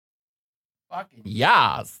Fucking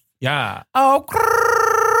yes. Yeah. Oh,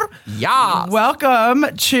 yes. Welcome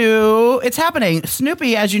to It's Happening.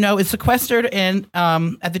 Snoopy, as you know, is sequestered in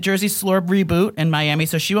at the Jersey Slurb reboot in Miami,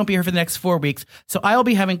 so she won't be here for the next 4 weeks. So I'll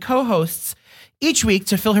be having co-hosts each week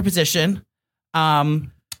to fill her position.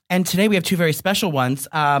 And today we have two very special ones.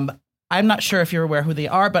 I'm not sure if you're aware who they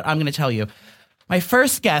are, but I'm going to tell you. My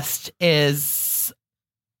first guest is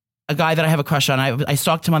a guy that I have a crush on. I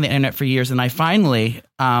stalked him on the internet for years, and I finally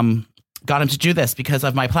got him to do this because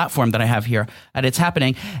of my platform that I have here at It's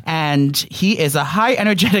Happening. And he is a high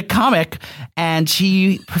energetic comic, and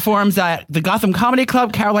he performs at the Gotham Comedy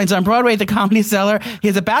Club, Caroline's on Broadway, the Comedy Cellar. He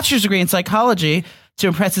has a bachelor's degree in psychology to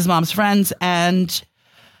impress his mom's friends, and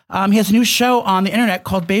he has a new show on the internet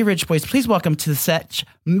called Bay Ridge Boys. Please welcome to the set,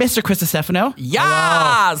 Mr. Chris Stefano.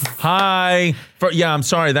 Yes. Hi. I'm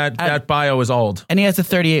sorry. That bio is old. And he has a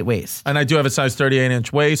 38 waist. And I do have a size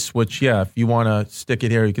 38-inch waist, which, if you want to stick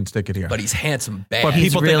it here, you can stick it here. But he's handsome, bad. But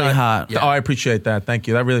He's really hot. Yeah. Oh, I appreciate that. Thank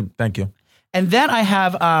you. Thank you. And then I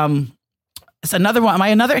have another one. My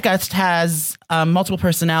another guest has multiple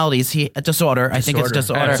personalities. Disorder. I think it's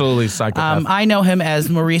disorder. Absolutely psychopath. I know him as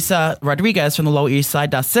Marisa Rodriguez from the Lower East Side.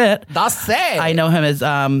 That's it. I know him as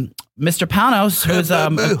Mr. Panos, who's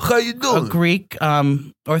how you doing? a Greek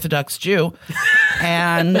Orthodox Jew.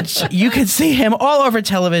 And you can see him all over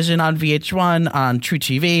television, on VH1, on True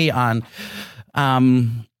TV, on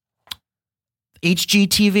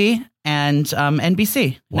HGTV, and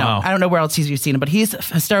NBC. Wow. No, I don't know where else you've seen him, but he's a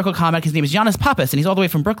hysterical comic. His name is Giannis Pappas, and he's all the way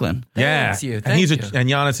from Brooklyn. Thank you. And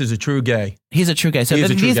Giannis is a true gay. He's a true gay. So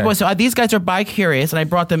these guys are bi-curious, and I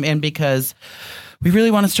brought them in because we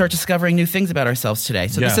really want to start discovering new things about ourselves today.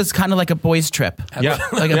 So this is kind of like a boys' trip. Yeah.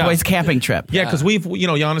 Like a boys' camping trip. Yeah, because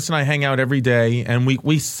Giannis and I hang out every day, and we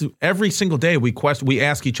every single day we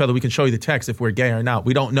ask each other. We can show you the text if we're gay or not.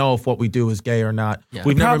 We don't know if what we do is gay or not. Yeah.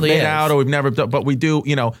 We've never made is. out, or we've never, but we do.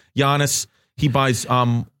 Giannis, he buys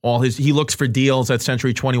he looks for deals at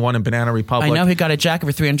Century 21 and Banana Republic. I know he got a jacket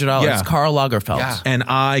for $300. Yeah. Karl Lagerfeld. Yeah. And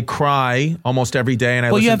I cry almost every day.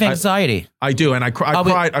 And you have anxiety. I do, and I've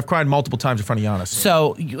cried multiple times in front of Giannis.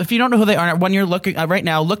 So if you don't know who they are, when you're looking right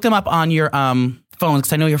now, look them up on your phones,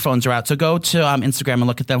 because I know your phones are out. So go to Instagram and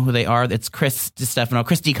look at them, who they are. It's Chris Stefano,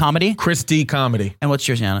 Chris D Comedy. Chris D Comedy. And what's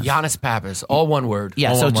yours, Giannis? Giannis Pappas, all one word.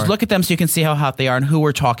 Yeah, so just look at them so you can see how hot they are and who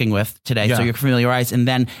we're talking with today. Yeah. So you're familiarized, and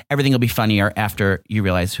then everything will be funnier after you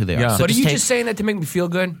realize who they are. Yeah. So But are you just saying that to make me feel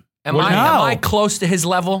good? Am What do you I close to his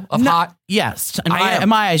level of hot? Yes. I am.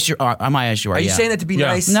 Am I as you are? Are you saying that to be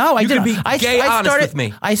nice? No, I you didn't. could be gay honest with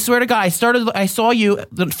me. I swear to God, I saw you.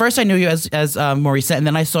 First, I knew you as Maurice, and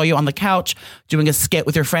then I saw you on the couch doing a skit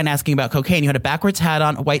with your friend asking about cocaine. You had a backwards hat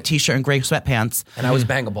on, a white T-shirt, and gray sweatpants. And I was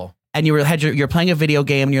bangable. And you're playing a video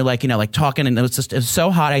game, and you're like talking, and it was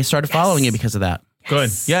so hot. I started following you because of that.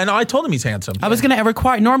 Good. Yeah, no, I told him he's handsome. I was going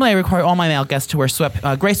to normally I require all my male guests to wear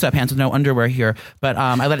gray sweatpants with no underwear here, but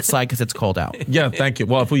I let it slide because it's cold out. Yeah, thank you.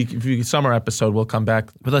 Well, if we summer episode, we'll come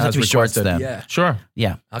back. But those have to be shorts then. Yeah. Sure.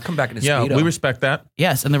 Yeah. I'll come back in a Yeah, Speedo. we respect that.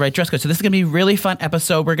 Yes, and the right dress code. So this is going to be a really fun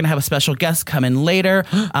episode. We're going to have a special guest come in later.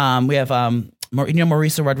 We have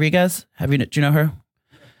Marisa Rodriguez. Do you know her?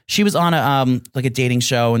 She was on a dating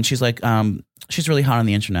show, and she's she's really hot on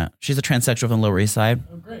the internet. She's a transsexual from the Lower East Side.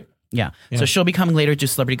 Oh, great. Yeah. So she'll be coming later to do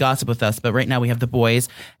celebrity gossip with us. But right now we have the boys,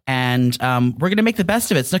 and we're going to make the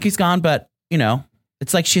best of it. Snooki's gone, but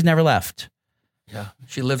it's like she's never left. Yeah.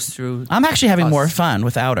 She lives through. I'm actually having more fun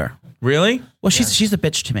without her. Really? Well, she's a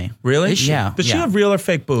bitch to me. Really? Is she? Yeah. Does she have real or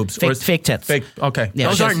fake boobs? Fake tits. Fake. Okay. Yeah,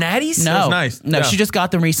 Those she aren't has- natties? No. That's nice. No, Yeah. she just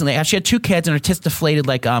got them recently. She had 2 kids, and her tits deflated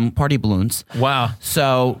like party balloons. Wow.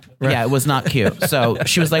 So yeah, it was not cute. So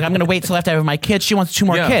she was like, "I'm going to wait till after I have my kids." She wants 2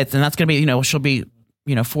 more Yeah. kids, and that's going to be she'll be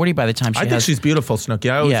 40 by the time she I has. think she's beautiful,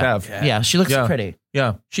 Snooki. I always yeah. have. Yeah, she looks Yeah. pretty.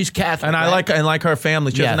 Yeah. She's Catholic. And I right? like her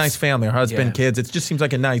family. She has Yes. a nice family. Her husband, Yeah. kids. It just seems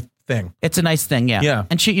like a nice thing. It's a nice thing, yeah. Yeah.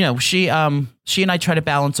 And she and I try to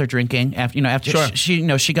balance our drinking after Sure.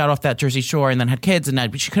 she got off that Jersey Shore and then had kids,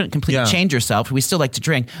 and she couldn't completely Yeah. change herself. We still like to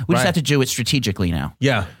drink. We just Right. have to do it strategically now.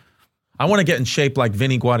 Yeah. I want to get in shape like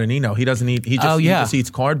Vinny Guadagnino. He doesn't eat. He just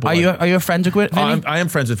eats cardboard. Are you a friend of Vinny? I am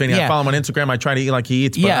friends with Vinny. Yeah. I follow him on Instagram. I try to eat like he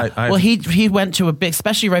eats. But Yeah. Well, he went to a big,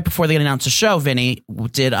 especially right before they announced the show. Vinny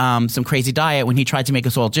did some crazy diet when he tried to make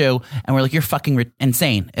us all do, and we're like, "You're fucking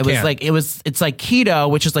insane." It was Can't. it's like keto,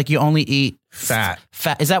 which is like you only eat Fat.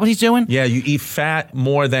 Is that what he's doing? Yeah, you eat fat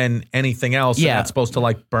more than anything else. Yeah. And that's supposed to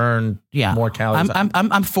like burn more calories.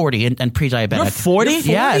 I'm 40 and pre-diabetic. You're 40?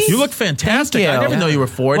 Yes. You look fantastic. I never know you were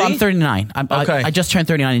 40. Well, I'm 39. Okay. I just turned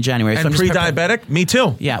 39 in January. And so pre-diabetic? Me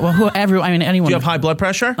too. Yeah. Well, anyone. Do you have high blood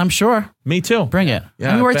pressure? I'm sure. Me too. Bring it.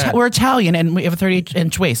 Yeah, we're Italian and we have a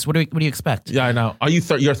 38-inch waist. What do you expect? Yeah, I know. Are you?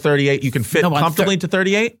 You're 38. You can fit comfortably into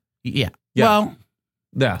 38. Yeah. Yeah. Well.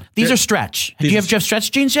 Yeah. These are stretch. Do you have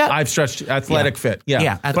stretch jeans yet? I've stretched athletic fit. Yeah.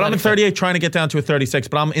 Yeah. But I'm in 38 trying to get down to a 36,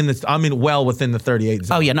 but I'm well within the 38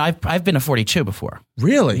 zone. Oh yeah, no, I've been a 42 before.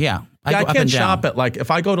 Really? Yeah. I can't shop at if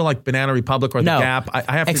I go to like Banana Republic or the Gap,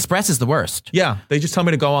 I have to. Express is the worst. Yeah. They just tell me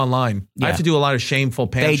to go online. Yeah. I have to do a lot of shameful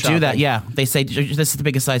pants shopping. They do that, yeah. They say this is the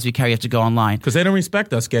biggest size we carry, you have to go online. Because they don't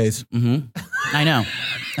respect us gays. Mm-hmm. I know.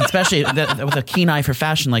 Especially with a keen eye for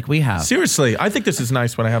fashion like we have. Seriously, I think this is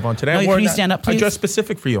nice what I have on today. Can you stand up, please? I dressed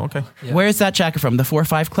specific for you, okay. Yeah. Where is that jacket from? The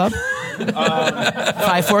 4-5 Club?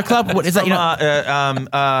 5-4 Club? What is that?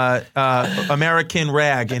 American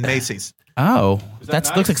Rag in Macy's. Oh,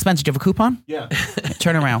 that looks expensive. Do you have a coupon? Yeah.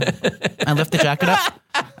 Turn around and lift the jacket up.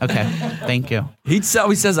 Okay, thank you. He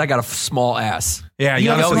always says I got a small ass. Yeah, he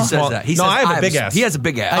always says that. He says, I have a big ass. He has a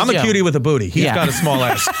big ass. I'm a cutie with a booty. He's got a small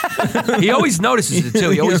ass. He always notices it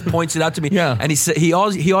too. He always points it out to me. Yeah. And he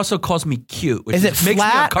also calls me cute. Which is it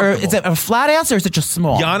flat or is it a flat ass or is it just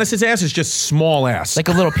small? Giannis's ass is just small ass, like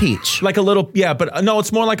a little peach, like a little but no,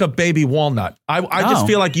 it's more like a baby walnut. I just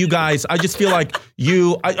feel like you guys. I just feel like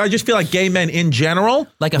you. I just feel like gay men in general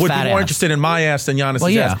would be more ass. interested in my ass than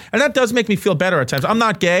Giannis's ass, and that does make me feel better at times. I'm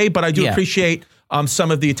not gay, but I do appreciate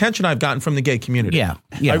some of the attention I've gotten from the gay community. Yeah.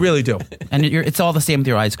 I really do. And it's all the same with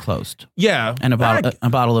your eyes closed. Yeah, and a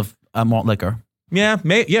bottle of malt liquor.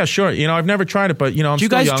 Yeah, sure. I've never tried it, but I'm do you still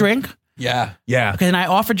guys young. drink? Yeah. Okay, and I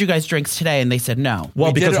offered you guys drinks today, and they said no.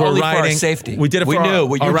 Well, because we're riding. For our safety. We did it for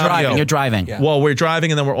you're driving. You're driving. Yeah. Well, we're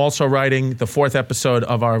driving, and then we're also writing the 4th episode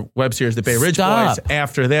of our web series, The Bay Ridge Boys,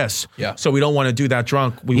 after this. Yeah. So we don't want to do that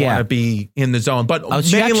drunk. We want to be in the zone. But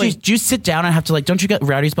mainly, do you sit down and have to don't you get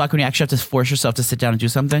writer's block when you actually have to force yourself to sit down and do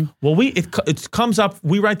something? Well, it comes up.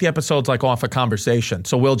 We write the episodes off a conversation,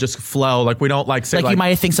 so we'll just flow. We don't say you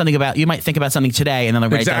might think about something today, and then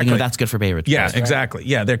write down. That's good for Bay Ridge. Yeah, exactly.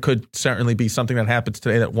 Yeah, there could certainly be something that happens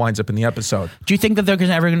today that winds up in the episode. Do you think that they're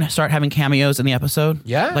ever going to start having cameos in the episode?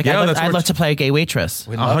 Yeah. I'd love to play a gay waitress.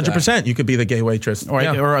 100%. You could be the gay waitress. Or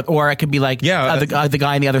it could be the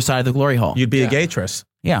guy on the other side of the glory hole. You'd be a gaytress.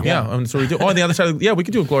 Yeah. Yeah. So we do. On the other side, we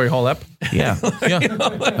could do a glory hole ep. Yeah.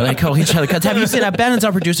 They call each other. Have you seen Ben is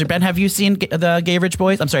our producer. Ben, have you seen the Gay Ridge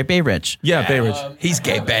Boys? I'm sorry, Bay Ridge. Yeah, Bay Ridge. He's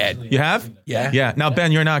gay bad. You have? Yeah. Yeah. Now,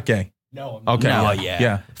 Ben, you're not gay. No. Okay. No.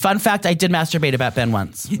 Yeah. Fun fact: I did masturbate about Ben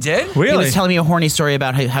once. You did? Really? He was telling me a horny story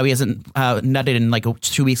about how he hasn't nutted in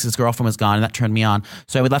 2 weeks. His girlfriend was gone, and that turned me on.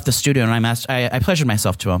 So I left the studio and I pleasured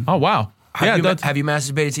myself to him. Oh wow. Have you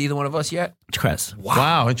masturbated to either one of us yet? Chris.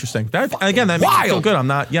 Wow, interesting. That makes me feel good. I'm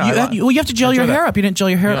not. Yeah. You have to gel your hair up. You didn't gel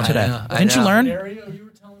your hair up today. Didn't you learn? Scenario you were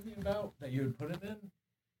telling me about that you would put it in?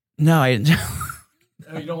 No, I didn't.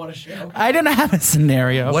 Oh, you don't want to share? Okay. I didn't have a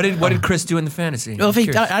scenario. What did Chris do in the fantasy? Well,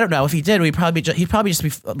 I don't know. If he did, he'd probably just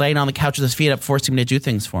be laying on the couch with his feet up, forcing me to do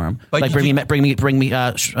things for him, but bring me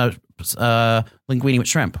linguine with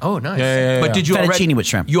shrimp. Oh, nice. Yeah. But did you fettuccine with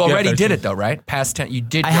shrimp? You already did it though, right? Past tense. You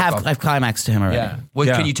did. I've climaxed to him already.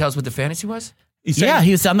 Yeah. Can you tell us what the fantasy was?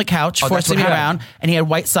 He was on the couch, forcing me around, and he had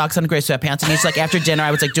white socks on and gray sweatpants, and he's after dinner, I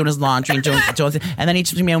was doing his laundry and doing and then he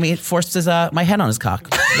forced my head on his cock.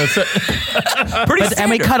 That's it. Pretty standard. And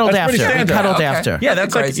we cuddled That's after. pretty We cuddled Okay. after. Yeah,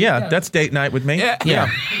 that's crazy. that's date night with me. Yeah.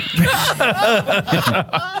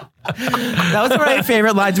 That was one of my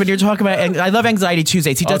favorite lines when you're talking about. I love Anxiety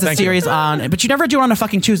Tuesdays. He does a series on, but you never do it on a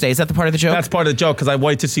fucking Tuesday. Is that the part of the joke? That's part of the joke because I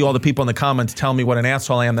wait to see all the people in the comments tell me what an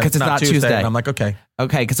asshole I am. That it's not Tuesday. And I'm like, okay.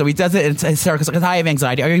 Okay, so he does it. It's hysterical because I have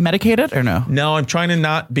anxiety. Are you medicated or no? No, I'm trying to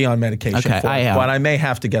not be on medication. Okay, I am. But I may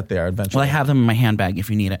have to get there eventually. Well, I have them in my handbag if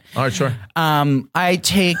you need it. All right, sure. I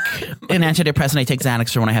take an antidepressant. I take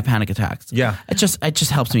Xanax for when I have panic attacks. Yeah. It just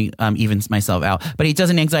helps me even myself out. But he does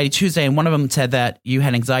an Anxiety Tuesday, and one of them said that you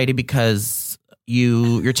had anxiety because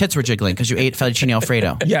your tits were jiggling because you ate fettuccine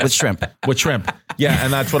Alfredo with shrimp. With shrimp. Yeah,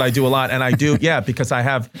 and that's what I do a lot. And I do, because I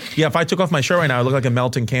have, if I took off my shirt right now, I look like a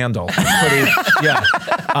melting candle.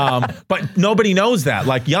 But nobody knows that.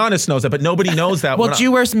 Like Giannis knows that, but nobody knows that. Well, do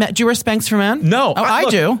you wear Spanx for men? No. Oh, I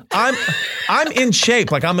do. I'm in shape.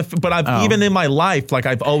 Even in my life,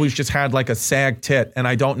 I've always just had a sag tit, and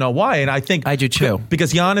I don't know why. And I think I do too.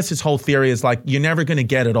 Because Giannis's whole theory is you're never going to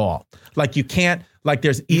get it all. You can't. like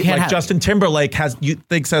there's can't like have- Justin Timberlake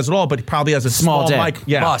thinks has it all, but he probably has a Small small dick. mic.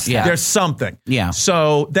 Yeah. Must have. There's something. Yeah.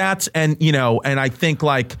 So that's, and I think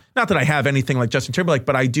like, not that I have anything like Justin Timberlake,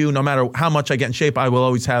 but I do, no matter how much I get in shape, I will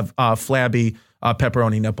always have flabby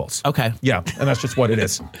pepperoni nipples. Okay. Yeah. And that's just what it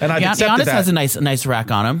is. And I've accepted Giannis that. has a nice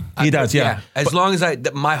rack on him. He does. Yeah. As long as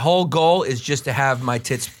my whole goal is just to have my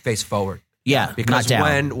tits face forward. Yeah, Because not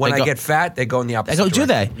down. when They I go- get fat, they go in the opposite They go- do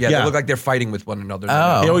direction. they? Yeah, Yeah. they look like they're fighting with one another.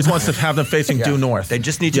 Oh. He always wants to have them facing due north. They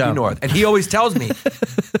just need to Yeah. be north. And he always tells me,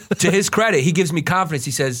 to his credit, he gives me confidence. He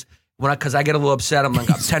says, because I get a little upset, I'm like,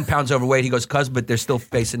 I'm 10 pounds overweight. He goes, but they're still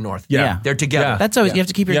facing north. Yeah. They're together. Yeah. That's always, you have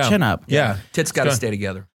to keep your Yeah. chin up. Yeah. Tits got to Good. stay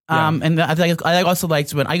together. And I also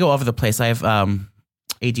liked when I go over the place. I have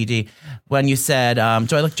ADD. When you said,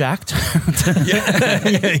 "Do I look jacked?"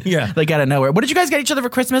 Yeah. Like out of nowhere. What did you guys get each other for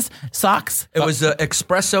Christmas? Socks. It was an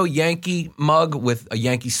espresso Yankee mug with a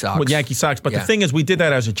Yankee sock. With Yankee socks. But Yeah. the thing is, we did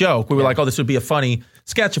that as a joke. We were like, oh, this would be a funny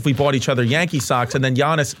sketch if we bought each other Yankee socks. And then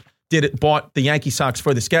Giannis bought the Yankee socks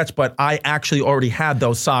for the sketch, but I actually already had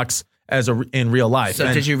those socks in real life. So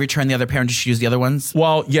And- did you return the other pair and just use the other ones?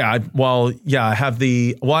 Well, yeah. I have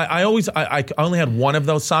the. Well, I only had one of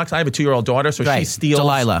those socks. I have a 2-year-old daughter, so she Right. steals.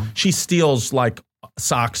 Delilah. She steals like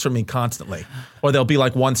socks from me constantly, or there'll be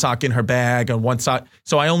like one sock in her bag and one sock.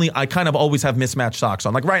 So I kind of always have mismatched socks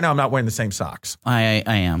on. Like right now, I'm not wearing the same socks. I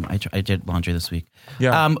am. I did laundry this week.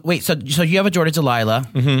 Yeah. Wait. So you have a daughter, Delilah,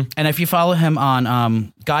 and if you follow him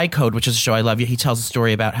on Guy Code, which is a show I love, he tells a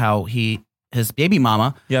story about how his baby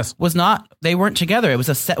mama Yes. they weren't together. It was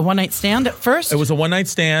a one night stand at first. It was a one-night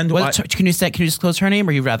stand. Can you disclose her name,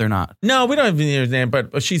 or you rather not? No, we don't even need her name,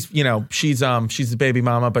 but she's the baby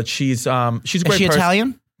mama, but she's a great Is she person.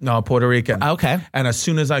 Italian? No, Puerto Rican. Okay. And as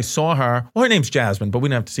soon as I saw her, well, her name's Jasmine, but we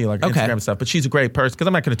didn't have to see like her Okay. Instagram and stuff. But she's a great person because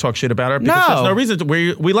I'm not going to talk shit about her because No. there's no reason to.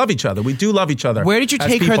 We love each other. We do love each other. Where did you as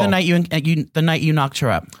take her people. the night you knocked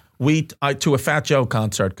her up? To a Fat Joe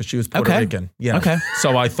concert because she was Puerto Okay. Rican. Yeah. Okay.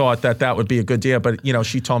 So I thought that would be a good deal, but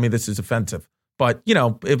she told me this is offensive. But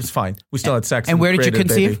it was fine. We still had sex. And where did you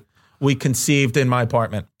created a baby. conceive? We conceived in my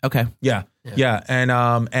apartment. Okay. Yeah. And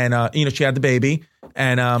she had the baby.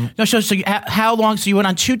 And No, so how long? So you went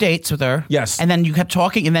on 2 dates with her. Yes. And then you kept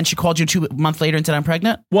talking, and then she called you 2 months later and said, "I'm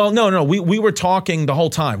pregnant." well, no, we were talking the whole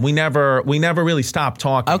time. We never really stopped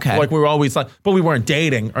talking. Okay. Like we were always like, but we weren't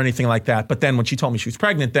dating or anything like that. But then when she told me she was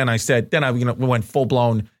pregnant, then we went full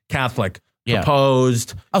blown Catholic. Yeah.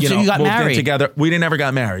 Proposed. Oh, so you got moved in married. together. We never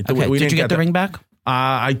got married. Okay. We Did didn't you get the that. ring back?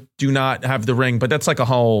 I do not have the ring, but that's like a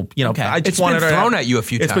whole, Okay. I just It's been wanted her to thrown have- at you a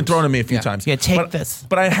few It's been times. thrown at me a few Yeah. times. Yeah, take But- this.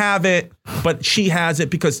 But I have it, but she has it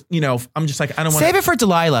because, I'm just like, I don't want Save it for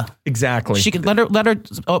Delilah. Exactly. She could let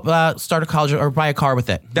her start a college or buy a car with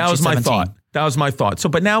it. That She's was my 17. thought. That was my thought. So,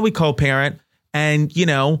 but now we co-parent and,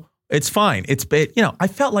 it's fine. I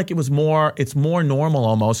felt like it's more normal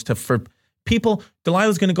almost for people.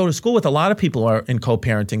 Delilah's going to go to school with a lot of people who are in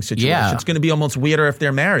co-parenting situations. Yeah. It's going to be almost weirder if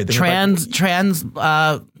they're married. They're gonna be Trans,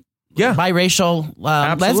 Yeah. biracial,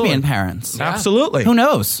 Absolutely. lesbian parents. like, absolutely. Who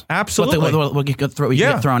knows? Absolutely. What you get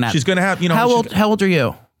thrown at. She's going to have, How old are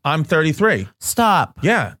you? I'm 33. Stop.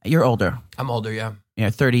 Yeah. You're older. I'm older, yeah. You're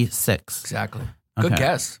 36. Exactly. Good Okay.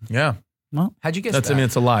 guess. Yeah. Well, How'd you guess That's, that?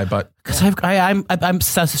 it's a lie, but because I'm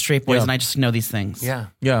obsessed with straight boys Yeah. and I just know these things. Yeah.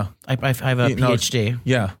 yeah. I have a PhD.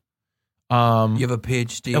 Yeah. You have a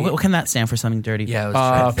PhD. What can that stand for? Something dirty. Yeah, I was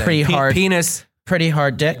trying to think. pretty hard. Penis. Pretty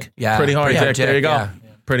hard dick. Yeah. Pretty hard dick. There you go. Yeah.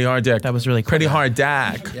 Pretty hard dick. That was really Pretty cool. hard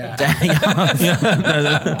dick.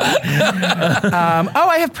 Oh,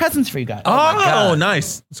 I have presents for you guys. Oh,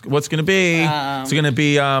 nice. What's going to be? It's going to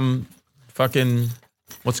be fucking,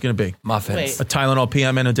 what's going to be? Muffins. Wait. A Tylenol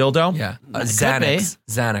PM and a dildo? Yeah. It Xanax.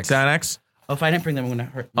 Xanax. Xanax? Oh, if I didn't bring them, I'm gonna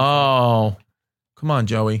hurt. Oh, come on,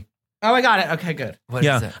 Joey. Oh, I got it. Okay, good. What is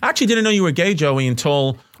Yeah. that? I actually didn't know you were gay, Joey,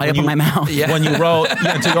 until I when opened you- my mouth. Yeah. When you wrote,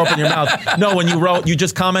 until you opened your mouth. No, when you wrote, you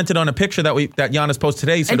just commented on a picture that Giannis posted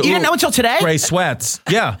today. You said, And you didn't "Ooh, know until today? gray sweats.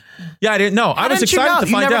 Yeah. Yeah, I didn't know. I How was didn't you excited know?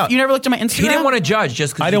 to find out. You never looked at my Instagram? He didn't want to judge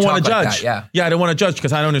just because I didn't want to Like judge. that. Yeah. I didn't want to judge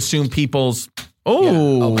because I don't assume people's.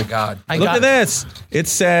 Oh, Oh my God. Look at this. It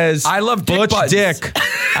says, I love dick Butch buttons. Dick.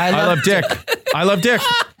 I love dick. I love dick.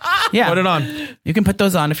 Yeah. Put it on. You can put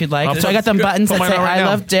those on if you'd like. So I got them Good. buttons Put that mine say on right "I now.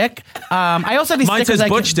 love Dick." I also have these Mine stickers. says I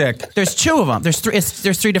can- Butch Dick. There's 2 of them. There's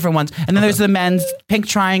 3 different ones, and then there's the men's pink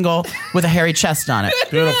triangle with a hairy chest on it.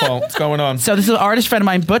 Beautiful. What's going on? So this is an artist friend of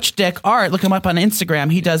mine, Butch Dick Art. Look him up on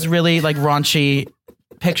Instagram. He does really like raunchy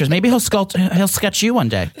pictures. Maybe he'll sketch you one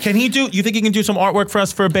day. Can he do? You think he can do some artwork for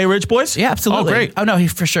us for Bay Ridge Boys? Yeah, absolutely. Oh, great. Oh no, he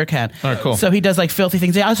for sure can. All right, cool. So he does like filthy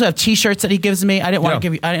things. I also have T-shirts that he gives me. I didn't want to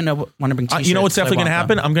give you. I didn't want to bring T-shirts. You know what's definitely going to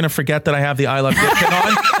happen? I'm going to forget that I have the I Love Gifted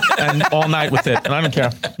on and all night with it, and I don't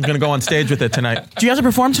care. I'm going to go on stage with it tonight. Do you guys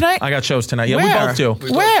perform tonight? I got shows tonight. Yeah, Where? we both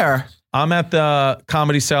do. Where? I'm at the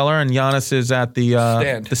Comedy Cellar, and Giannis is at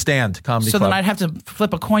the Stand Comedy So Club. then I'd have to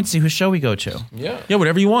flip a coin to see whose show we go to. Yeah. Yeah,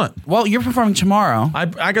 whatever you want. Well, you're performing tomorrow.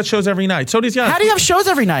 I got shows every night. So does Giannis. How do you have shows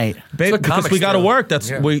every night? Babe, what because comics we got to do. work. That's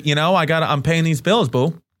Yeah. I'm paying these bills,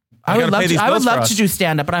 boo. I would love bills to do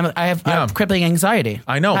stand up, but I have crippling anxiety.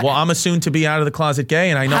 I know. Well, I'm a soon to be out of the closet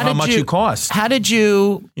gay, and I know how much you cost. How did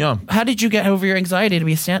you? Yeah. How did you get over your anxiety to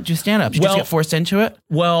do stand up? Did you just get forced into it?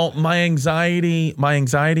 Well, my anxiety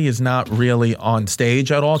is not really on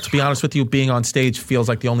stage at all. To be honest with you, being on stage feels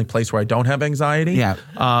like the only place where I don't have anxiety. Yeah.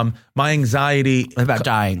 My anxiety About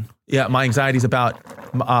dying. Yeah, my anxiety is about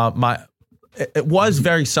it was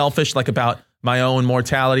very selfish, like about my own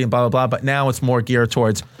mortality and blah, blah, blah. But now it's more geared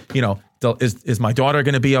towards, is my daughter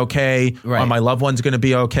going to be okay? Right. Are my loved ones going to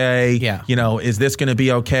be okay? Yeah. Is this going to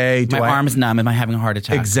be okay? My arm's numb. Am I having a heart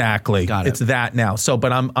attack? Exactly. Got it. It's that now. So,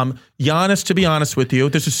 but I'm Giannis, to be honest with you,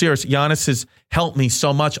 this is serious. Giannis has helped me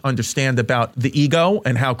so much understand about the ego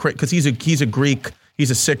and how, because he's a Greek. He's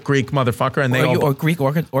a sick Greek motherfucker, and or Greek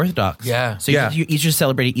Orthodox. Yeah. So you just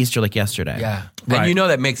celebrated Easter like yesterday. Yeah. Right. And you know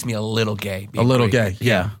that makes me a little gay. A little gay.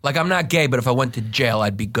 Yeah. Like I'm not gay, but if I went to jail,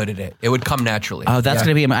 I'd be good at it. It would come naturally. Oh, that's going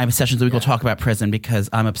to be my obsession. So we will talk about prison because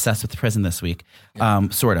I'm obsessed with prison this week.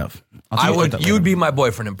 Sort of. I would. You would be my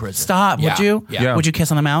boyfriend in prison. Stop. Yeah. Would you? Yeah. Would you kiss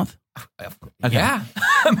on the mouth? Okay. Yeah.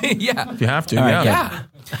 I mean, yeah. If you have to, All right, yeah.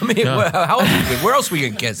 Yeah. I mean, how else where else we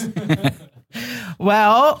can kiss?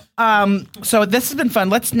 Well, so this has been fun.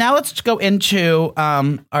 Let's go into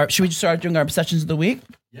should we just start doing our obsessions of the week?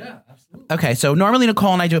 Yeah, absolutely. Okay, so normally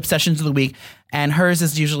Nicole and I do obsessions of the week, and hers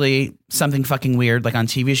is usually something fucking weird, like on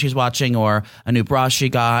TV she's watching or a new bra she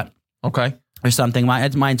got Okay. or something.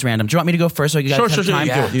 Mine's random. Do you want me to go first? So you guys have time?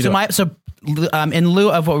 You do it. In lieu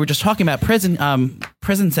of what we were just talking about,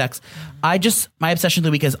 prison sex, my obsession of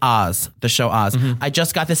the week is Oz, the show Oz. Mm-hmm. I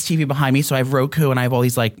just got this TV behind me, so I have Roku and I have all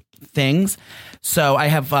these like things. So I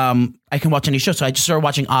have I can watch any show. So I just started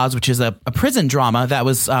watching Oz, which is a prison drama that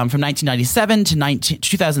was from 1997 to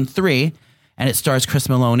 2003, and it stars Chris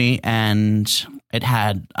Meloni, and it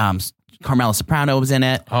had Carmela Soprano was in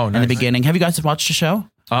it. Oh, in the nice. beginning. Have you guys watched the show?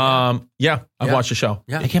 Yeah, I've watched the show.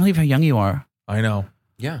 Yeah. I can't believe how young you are. I know.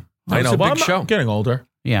 Yeah. I It was know. a But big show. I'm getting older.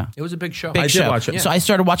 Yeah. It was a big show. Big I did show. watch it. So I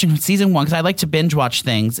started watching season 1 because I like to binge watch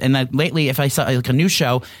things. And then lately, if I saw like a new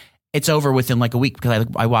show, it's over within like a week because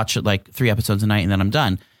I watch it like 3 episodes a night and then I'm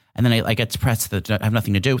done. And then I get depressed that I have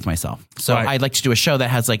nothing to do with myself. So Right. I'd like to do a show that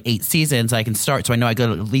has like 8 seasons I can start. So I know I got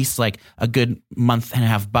at least like a good month and a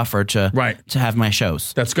half buffer to have my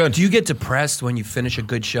shows. That's good. Do you get depressed when you finish a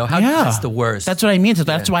good show? Yeah. That's the worst. That's what I mean. So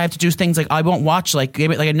that's why I have to do things like I won't watch like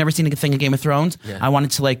I've never seen a thing of Game of Thrones. Yeah. I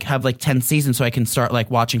wanted to like have like 10 seasons so I can start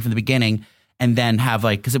like watching from the beginning and then have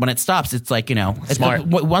like because when it stops it's like it's Smart.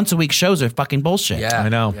 once a week shows are fucking bullshit. yeah. I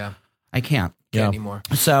know. Yeah. I can't. Can't Yeah. anymore.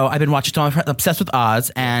 So I've been watching. So I'm obsessed with Oz,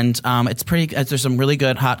 and it's pretty. There's some really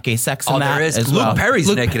good hot gay sex in Oh, that. there is. as Luke well.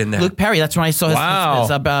 Perry's naked in that. Luke Perry. That's when I saw his.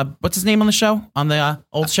 Wow. What's his name on the show? On the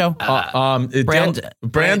old show? Brandon.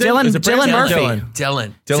 Dylan- Is it Dylan Murphy.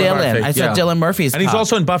 Dylan. Murphy. I saw yeah. Dylan Murphy's. And he's hot.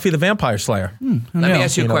 also in Buffy the Vampire Slayer. Let me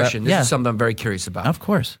ask you a You know that? question. This Yeah. is something I'm very curious about. Of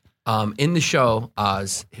course. In the show,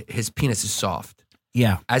 Oz, his penis is soft.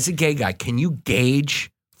 Yeah. As a gay guy, can you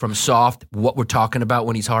gauge from soft what we're talking about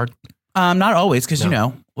when he's hard? Not always, because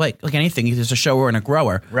like anything, there's a shower and a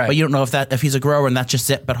grower. Right. But you don't know if he's a grower and that's just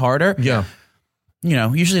it, but harder. Yeah.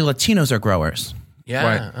 Usually Latinos are growers. Yeah.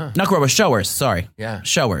 Right. Not growers, showers. Sorry. Yeah.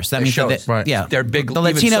 Showers. That They're means showers. that Right. yeah, They're big, The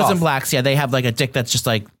even Latinos soft. and blacks, yeah, they have like a dick that's just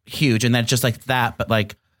like huge, and then just like that, but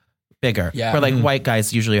like bigger. Yeah. Where like white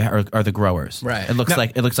guys usually are the growers. Right. It looks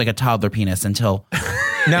like a toddler penis until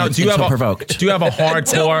Now, do you have until a provoked. Do you have a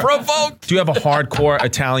hardcore? Provoked. Do you have a hardcore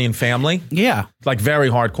Italian family? yeah. Like very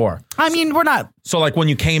hardcore. I mean, we're not. So like when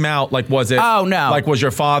you came out, like was it? Oh, no. Like was your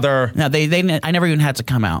father? No, I never even had to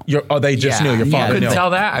come out. They just knew your Yeah. father Couldn't knew. tell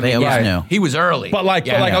that. I They mean, always knew. He was early. But like,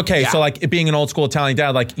 Yeah. okay, Yeah. so like it being an old school Italian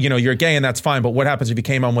dad, like you're gay and that's fine. But what happens if you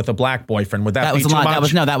came home with a black boyfriend? Would that, That be was too a lot. much?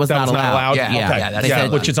 That was not allowed. Yeah, Okay. yeah, that's not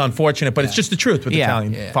allowed. which is unfortunate, but it's just the truth with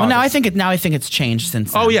Italian Well, fathers. now I think it's changed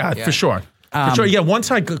since. Oh then. yeah, for sure. For sure. Yeah,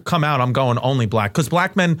 once I come out, I'm going only black because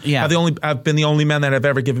black men Yeah. have been the only men that have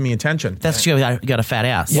ever given me attention. That's true. You got a fat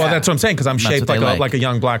ass. Well, that's what I'm saying because I'm That's shaped what they like like. like a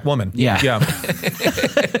young black woman. Yeah. Yeah.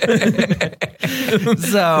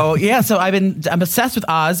 So I'm obsessed with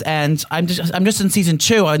Oz, and I'm just in season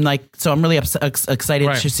 2. I'm really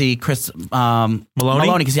excited to see Chris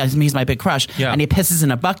Maloney because he's my big crush. Yeah. And he pisses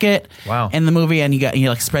in a bucket. Wow. In the movie, and he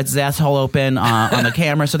like spreads his asshole open on the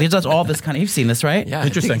camera. So he does all this kind of. You've seen this, right? Yeah,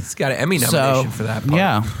 Interesting. He's got an Emmy nomination for that part.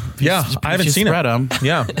 Yeah. Yeah, I haven't seen it. Him.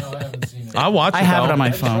 Yeah. No, I haven't seen it. I'll watch it. I have it though. on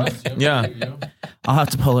my phone. Yeah. I'll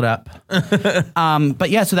have to pull it up. But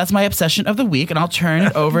yeah, so that's my obsession of the week, and I'll turn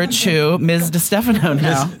it over to Ms. DeStefano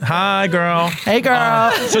now. Hi, girl. Hey,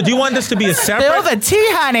 girl. So do you want this to be a Spill separate? the tea,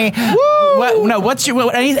 honey. What's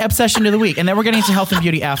your any obsession of the week? And then we're getting to health and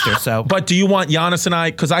beauty after. So, But do you want Giannis and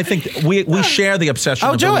I? Because I think we share the obsession.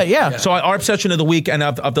 Oh, of the do week. it, yeah. So our obsession of the week and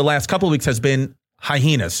of the last couple of weeks has been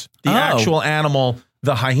hyenas. The actual animal,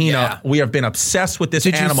 the hyena. Yeah. We have been obsessed with this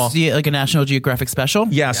did animal. you see it like a National Geographic special?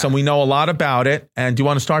 Yes, and we know a lot about it. And do you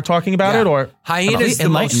want to start talking about it, or hyena is the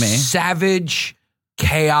Enlighten most me. savage,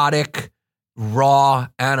 chaotic, raw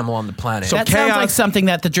animal on the planet. So That sounds chaos- like something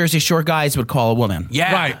that the Jersey Shore guys would call a woman.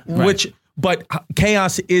 yeah, right? But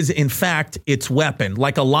chaos is in fact its weapon.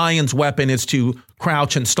 Like a lion's weapon is to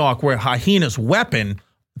crouch and stalk, where hyena's weapon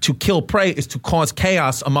to kill prey is to cause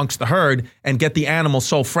chaos amongst the herd and get the animal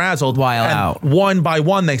so frazzled. Wild and out. One by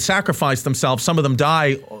one, they sacrifice themselves. Some of them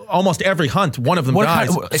die. Almost every hunt, one of them What dies.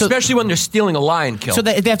 kind- So- especially when they're stealing a lion kill. So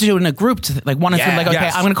they have to do it in a group. One is Yeah. like, okay,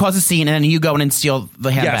 Yes. I'm going to cause a scene, and then you go in and steal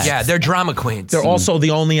the handbag. yeah, they're drama queens. They're also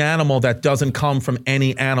the only animal that doesn't come from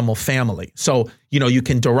any animal family. So, you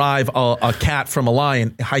can derive a cat from a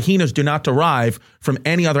lion. Hyenas do not derive from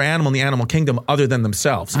any other animal in the animal kingdom other than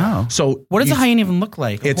themselves. Oh. So What does a hyena even look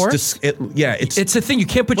like? A It's horse? It's a thing. You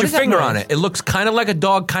can't put What your is that finger noise? on it. It looks kind of like a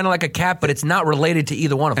dog, kind of like a cat, but it's not related to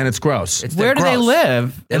either one of them. and it's gross. Where do they gross.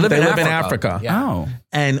 live? They live, They in, live in Africa. Africa. Yeah. Oh.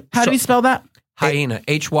 And How do you spell that? Hyena,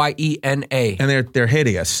 Hyena. And they're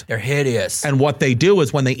hideous. They're hideous. And what they do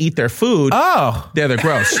is when they eat their food, Oh. they're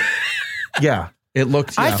gross. Yeah, it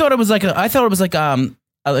looks. I yeah. thought it was like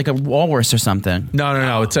a walrus or something.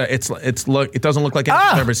 No. It doesn't look like anything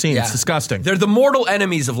I've ever seen. Yeah. It's disgusting. They're the mortal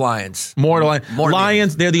enemies of lions. Mortal Mortal.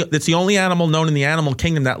 lions. It's the only animal known in the animal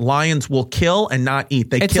kingdom that lions will kill and not eat.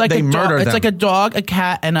 They It's kill. like They a murder dog. them. It's like a dog, a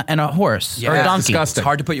cat, and a horse or a Yeah. donkey. It's disgusting. It's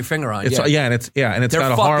hard to put your finger on. It's yeah. and it's They're got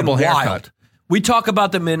a fucking horrible wild. haircut. We talk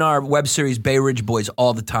about them in our web series Bay Ridge Boys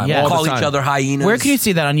all the time. Yeah. We All call the each time. other hyenas. Where can you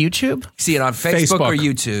see that on YouTube? see it on Facebook or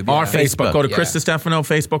YouTube? Our yeah. Facebook. Go to yeah. Chris DeStefano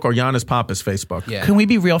Facebook or Giannis Papa's Facebook. Yeah. Can we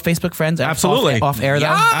be real Facebook friends? Absolutely. Off air though.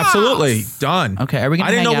 Yeah. Absolutely. Done. Okay. Are we gonna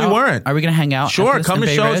I didn't hang know out? we weren't. Are we gonna hang out? Sure. after this Come in to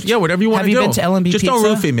Bay shows. Ridge? Yeah, whatever you want Have to do. you been to LMB Just Pizza? don't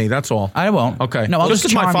roofie me. That's all. I won't. Okay. No, I'll just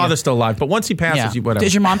just because my charm you. father's still alive. But once he passes, Yeah. you whatever.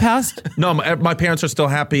 Did your mom pass? No, my parents are still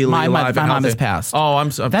happy My alive. mom and healthy. has passed. Oh, I'm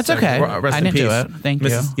That's sorry. okay. Rest I in didn't do peace. it. Thank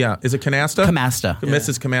you. Yeah. Is it Canasta? Camasta.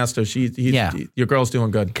 Mrs. Camasta. Yeah. Your girl's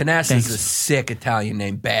doing good. Canasta Thanks. is a sick Italian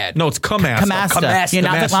name. Bad. No, it's Camasta. Camasta. Camasta. Yeah,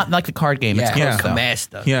 not Camasta. not like the card game. It's yeah, close though.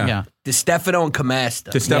 Camasta. Yeah. Yeah. DeStefano and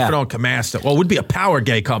Camasta. DeStefano and Camasta. Well, it would be a power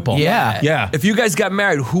gay couple. Yeah. Yeah. If you guys got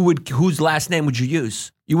married, whose last name would you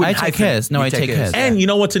use? You would I take his. No, I take his. And you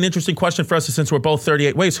know what's an interesting question for us is since we're both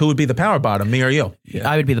 38 ways, who would be the power bottom, me or you?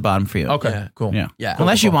 I would be the bottom for you. Okay, Yeah. cool. Yeah. Yeah.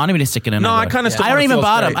 Unless you wanted me to stick it in. No, I would. kinda still I don't wanna even feel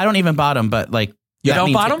bottom. straight. I don't even bottom. But like. You that don't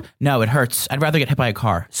means- bottom? No, it hurts. I'd rather get hit by a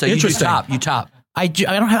car. So you do Interesting. top. You top. I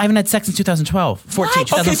haven't had sex since 2012. 14. Okay,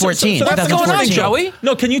 2014. so that's going on, 2014. Joey?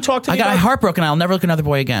 No, can you talk to me I got my about heart broken. I'll never look at another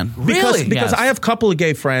boy again. Really? Because Yes. I have a couple of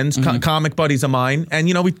gay friends, comic buddies of mine, and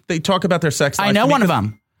they talk about their sex life. I know one of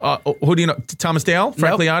them. Who do you know? Thomas Dale?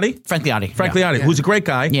 Frank Nope. Liotti? Frank Liotti. Frank Yeah. Liotti, who's a great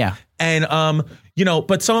guy. Yeah. And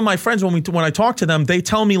but some of my friends when I talk to them, they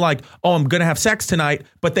tell me like, "Oh, I'm going to have sex tonight,"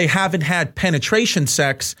 but they haven't had penetration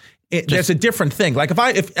sex. There's a different thing. Like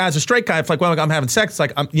if as a straight guy, if I'm having sex,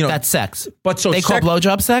 like That's sex. But so they call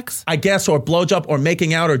blowjob sex? I guess, or blowjob, or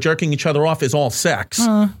making out, or jerking each other off is all sex.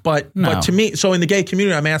 But to me, so in the gay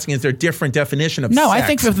community, I'm asking, is there a different definition of No, sex? I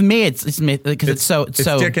think for me it's because it's so it's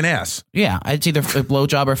dick and ass. yeah. It's either a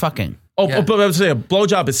blowjob or fucking. Oh, but I would say a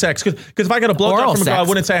blowjob is sex. Because if I got a Oral blowjob from a girl, I sex.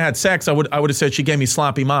 wouldn't say I had sex. I would have said she gave me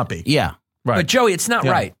sloppy moppy. Yeah. Right. But Joey, it's not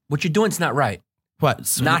Yeah. right. What you're doing's not right.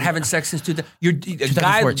 What? Not having sex since you're a guy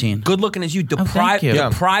 2014. good looking as you, thank you.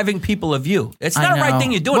 depriving people of you. It's not I the right know.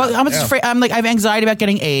 thing you're doing. Well, I'm just afraid. I have anxiety about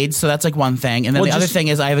getting AIDS, so that's like one thing. And then Well, the other just- thing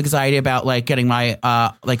is I have anxiety about like getting my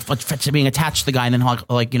being attached to the guy and then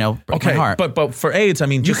break my heart. but for AIDS, I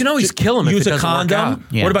mean, You can always kill him if Use it a doesn't work condom. out.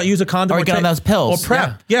 Yeah. What about use a condom? Or get on those pills. Or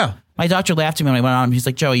PrEP. Yeah. My doctor laughed at me when I went on. He's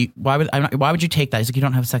like, Joey, why would you take that? He's like, you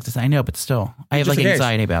don't have sex. I said, I know, but still, I have just like in case.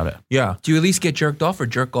 anxiety about it. Yeah. Do you at least get jerked off or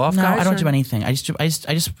jerk off? No, guys, I don't or- do anything. I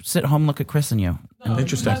just sit home and look at Chris and you.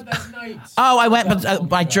 Interesting. That's nice. Oh, I went,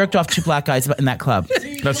 but I jerked off 2 black guys in that club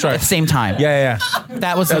That's at right. the same time. Yeah.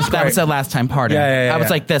 That was the last time party. Yeah. I was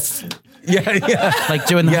like this. Yeah. Like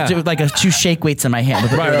doing like a 2 shake weights in my hand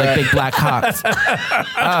with like big black cocks. That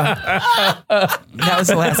was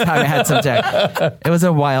the last time I had some dick. It was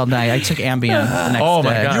a wild night. I took Ambien the next day. Oh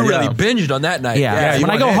my God. You really binged on that night. Yeah. When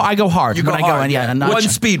I go hard. You go hard. One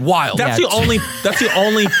speed, wild. That's the only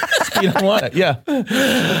speed I want. Yeah.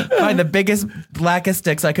 Find the biggest, blackest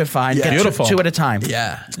dicks I could find. Yeah. Get Beautiful. 2 at a time.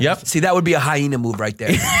 Yeah. Yep. See, that would be a hyena move right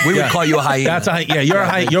there. We would call you a hyena. That's a you're a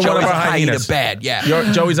hyena. You're one of our hyenas. Bad.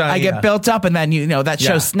 Yeah. Joey's a hyena. I get built up, and then that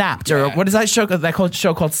show Yeah. Snapped, or what is that show? That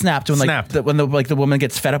show called Snapped. When Snapped. when the woman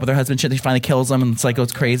gets fed up with her husband, she finally kills him, and it's like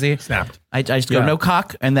goes crazy. Snapped. I just go no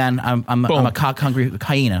cock, and then I'm a cock hungry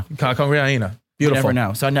hyena. Cock hungry hyena. Beautiful. You never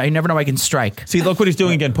know. So you never know where I can strike. See, look what he's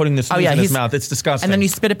doing again, putting the snooze in his mouth. It's disgusting. And then you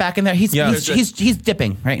spit it back in there. He's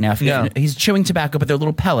dipping right now. He's chewing tobacco, but they're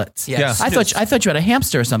little pellets. Yeah. I thought you had a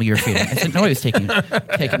hamster or something you were feeding. I didn't know he was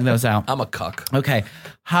taking those out. I'm a cuck. Okay.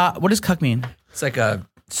 What does cuck mean? It's like a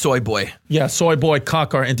soy boy. Yeah, soy boy,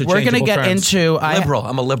 cuck are interchangeable We're gonna get terms. into Liberal.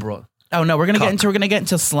 I'm a liberal. Oh no, we're gonna get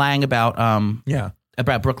into slang about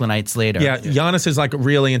about Brooklynites later. Yeah, Giannis is like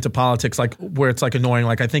really into politics, like where it's like annoying.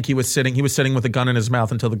 Like I think he was sitting with a gun in his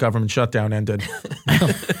mouth until the government shutdown ended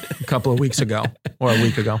a couple of weeks ago or a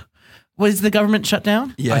week ago. Was the government shut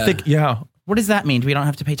down? Yeah. I think What does that mean? Do we don't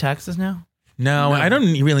have to pay taxes now? No, I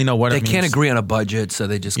don't really know what They it means. can't agree on a budget, so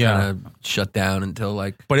they just kind of shut down until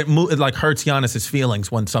like. But it like hurts Giannis's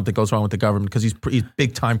feelings when something goes wrong with the government because he's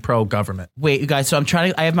big time pro government. Wait, you guys. So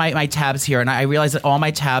I have my tabs here, and I realize that all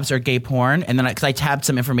my tabs are gay porn, and then because I tabbed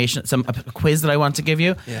some information, a quiz that I want to give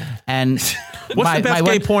you. Yeah. And What's the best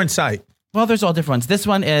gay porn site? Well, there's all different ones. This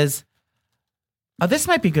one is. Oh, this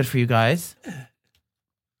might be good for you guys.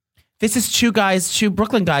 This is two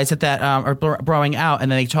Brooklyn guys that are broing out,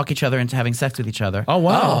 and then they talk each other into having sex with each other. Oh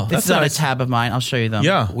wow, this is on a tab of mine. I'll show you them.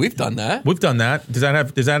 Yeah, we've done that. We've done that. Does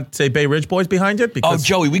that say Bay Ridge Boys behind it? Because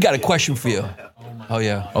Joey, we got a question for you. Oh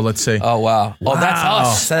yeah. Oh, let's see. Oh wow. Oh, that's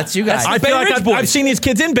us. So that's you guys. I feel like I've seen these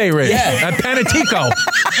kids in Bay Ridge at Panatico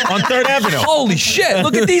on 3rd Avenue. Holy shit!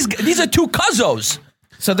 Look at these. These are 2 cuzzos.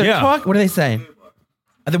 So they're talking. What are they saying?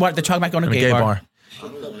 They're talking about going to a gay bar. I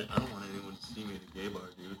don't want anyone to see me at a gay bar,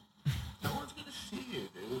 dude. No one's gonna see you,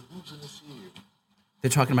 dude. Who's gonna see you? They're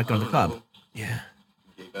talking about going to the club. Yeah.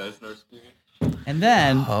 Gay guys start speaking. And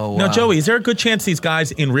then, now, Joey, is there a good chance these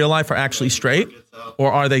guys in real life are actually straight,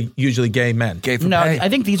 or are they usually gay men? Gay for pay? I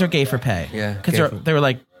think these are gay for pay. Yeah, because they were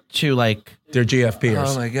like 2 like they're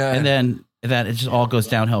GFPers. Oh my god. and then it just all goes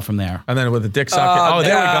downhill from there. And then with the dick socket. Oh,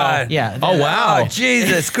 there we go. Yeah. Oh wow. Oh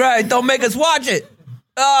Jesus Christ! Don't make us watch it.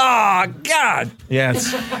 Oh God.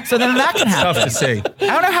 Yes. So then that can happen. Tough to see. I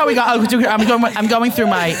don't know how we got. I'm going through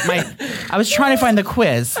my. I was trying to find the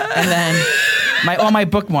quiz, and then all my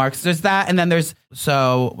bookmarks. There's that, and then there's.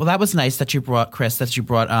 So that was nice that you brought Chris. That you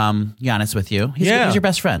brought Giannis with you. He's your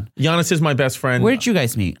best friend. Giannis is my best friend. Where did you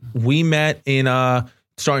guys meet? We met in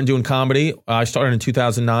starting doing comedy. I started in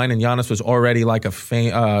 2009, and Giannis was already like a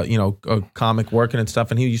comic working and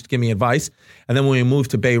stuff, and he used to give me advice. And then when we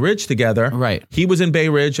moved to Bay Ridge together, right? He was in Bay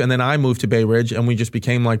Ridge, and then I moved to Bay Ridge, and we just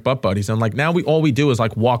became like butt buddies. And like now all we do is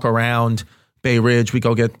like walk around Bay Ridge. We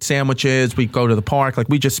go get sandwiches. We go to the park. Like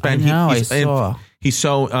we just spend. He's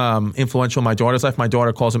so influential in my daughter's life. My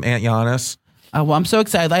daughter calls him Aunt Giannis. Oh, well, I'm so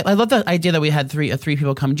excited. I love the idea that we had three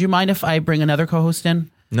people come. Do you mind if I bring another co-host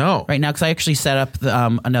in? No. Right now, because I actually set up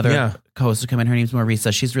another co-host to come in. Her name's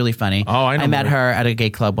Marisa. She's really funny. Oh, I know. I met her at a gay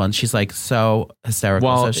club once. She's like so hysterical.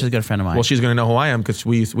 Well, so she's a good friend of mine. Well, she's going to know who I am because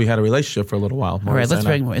we had a relationship for a little while. All right, let's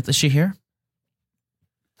bring. Is she here?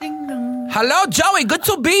 Ding dong. Hello, Joey. Good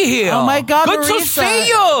to be here. Oh my God, good Marisa. to see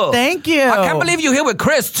you. Thank you. I can't believe you're here with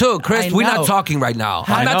Chris too. Chris, we're not talking right now.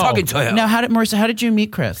 I'm not talking to him. Now, Marisa, how did you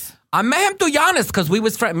meet Chris? I met him through Giannis because me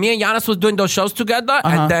and Giannis was doing those shows together,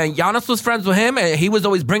 and then Giannis was friends with him, and he was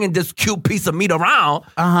always bringing this cute piece of meat around,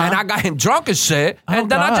 and I got him drunk as shit, and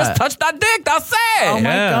then I just touched that dick. That's it. Oh my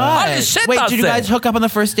God! Holy shit! Wait, did you guys hook up on the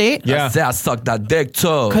first date? Yeah, I sucked that dick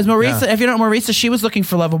too. Because Marisa, if you don't know Marisa, she was looking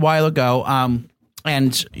for love a while ago.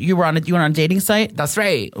 And you were on a dating site? That's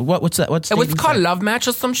right. What's that? What's it was called Love Match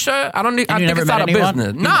or some shit. I think it's out of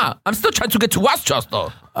business. Nah, I'm still trying to get to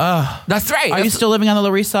Westchester. That's right. Are you still living on the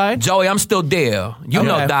Lower East Side? Joey, I'm still there. You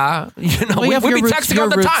know that. You know, well, we be texting all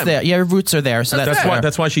the time. There. Yeah, your roots are there. So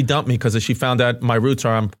that's why she dumped me, because she found out my roots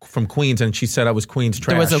are I'm from Queens, and she said I was Queens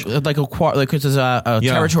trash. There was a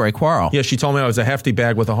territory quarrel. Yeah, she told me I was a hefty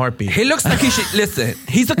bag with a heartbeat. He looks like he should listen.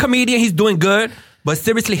 He's a comedian. He's doing good. But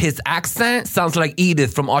seriously, his accent sounds like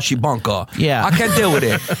Edith from Oshibunka. Yeah. I can't deal with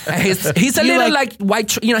it. And he's a little like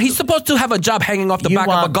white, he's supposed to have a job hanging off the back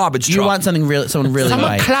of a garbage truck. You want someone really Someone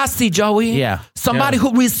white. classy, Joey. Yeah. Somebody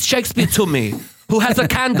who reads Shakespeare to me. who has a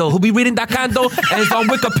candle, who be reading that candle and is on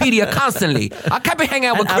Wikipedia constantly. I can't be hanging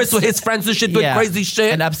out with Chris with his friends and shit, doing crazy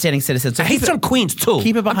shit. An upstanding citizen. So and he's from Queens, too.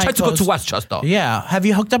 Keep it behind I'm trying to go closed. to Westchester. Yeah. Have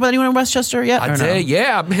you hooked up with anyone in Westchester yet? I did,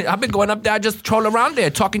 yeah. I've been going up there, just trolling around there,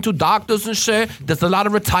 talking to doctors and shit. There's a lot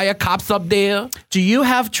of retired cops up there. Do you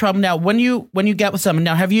have trouble now? When you get with someone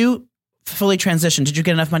now, have you fully transitioned? Did you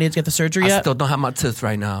get enough money to get the surgery yet? I still don't have my tits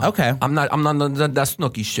right now. Okay. I'm not that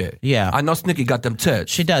Snooki shit. Yeah. I know Snooki got them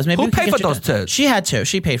tits. She does. Maybe who we can paid get for you those tits? She had to.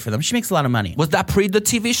 She paid for them. She makes a lot of money. Was that pre the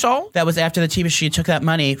TV show? That was after the TV. She took that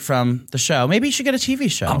money from the show. Maybe you should get a TV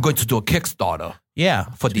show. I'm going to do a Kickstarter. Yeah,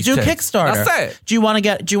 for these do tits. Kickstarter. That's it. Do you want to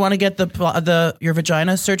get the your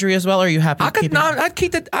vagina surgery as well? Or are you happy? I'd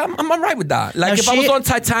keep it. I'm all right with that. Like Now if I was on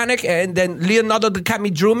Titanic and then Leonardo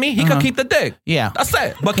DiCaprio drew me, he could keep the dick. Yeah, that's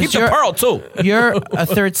it. But keep the you're- pearl too. You're a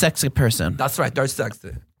third sexy person. That's right. Third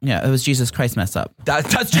sexy. Yeah, it was Jesus Christ mess up.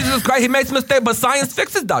 That's Jesus Christ. He makes mistakes, but science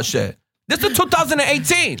fixes that shit. This is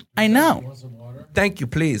 2018. I know. Thank you,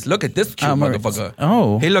 please. Look at this cute motherfucker.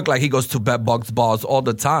 Oh. He look like he goes to Bed Bugs Balls all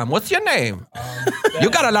the time. What's your name? You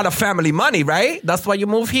got a lot of family money, right? That's why you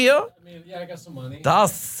move here? I mean, yeah, I got some money.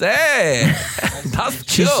 That's it. That's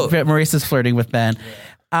cute. Maurice flirting with Ben.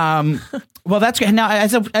 Well, that's great. Now,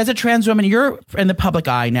 as a trans woman, you're in the public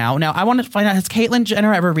eye now. Now, I want to find out, has Caitlyn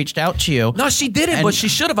Jenner ever reached out to you? No, she didn't, but she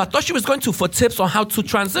should have. I thought she was going to for tips on how to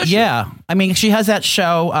transition. Yeah. I mean, she has that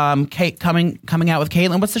show, Kate coming out with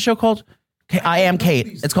Caitlyn. What's the show called? I Am Kate.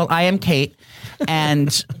 It's called I Am Kate.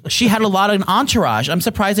 And she had a lot of an entourage. I'm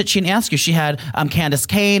surprised that she didn't ask you. She had Candace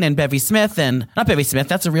Kane and Bevy Smith, and not Bevy Smith,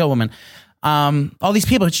 that's a real woman. All these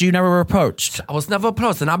people that you never were approached. I was never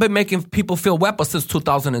approached, and I've been making people feel weapons since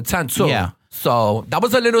 2010 too. Yeah. So that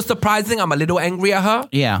was a little surprising. I'm a little angry at her.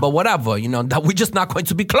 Yeah. But whatever, that we're just not going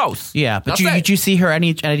to be close. Yeah. But did you see her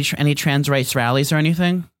any trans rights rallies or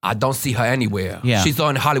anything? I don't see her anywhere. Yeah. She's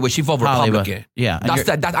on Hollywood. She's vote Republican. Yeah.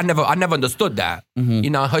 That I never understood that.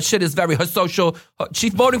 Mm-hmm. Her shit is very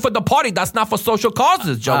she's voting for the party that's not for social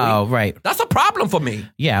causes, Joey. Oh, right. That's a problem for me.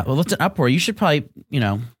 Yeah. Well, it's an uproar. You should probably, do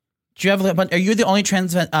you have? Are you the only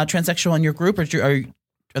transsexual in your group, or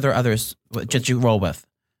are there others that you roll with?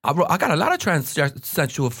 I got a lot of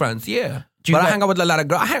transsexual friends, yeah. But I hang out with a lot of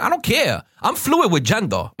girls. I don't care. I'm fluid with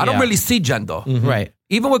gender. I don't really see gender. Mm-hmm. Right.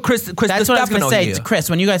 Even with Chris That's what I was going to say. here. Chris,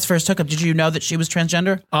 when you guys first hooked up, did you know that she was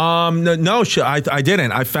transgender? No, I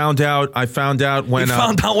didn't. I found out when. He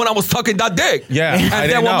found out when I was sucking that dick. Yeah, and I then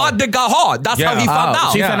didn't when know. my dick got hard, that's how he found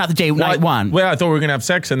out. So you found out the day night one. Well, I thought we were gonna have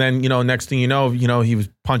sex, and then next thing you know, he was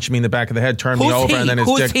punching me in the back of the head, turned me over, and then his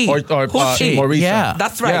dick. Who's he? Maurice. Yeah,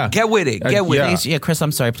 that's right. Yeah. Get with it. Get with it. Please, Chris,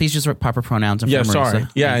 I'm sorry. Please use proper pronouns. Yeah, sorry.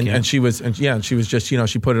 Yeah, Thank you. and she was just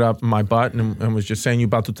she put it up in my butt and was just saying, "You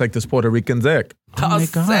about to take this Puerto Rican dick?" Oh my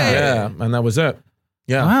God. Yeah, and that was it.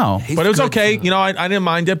 Yeah. Wow. But it was okay. I didn't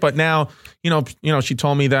mind it. But now, she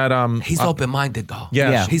told me that He's open-minded though.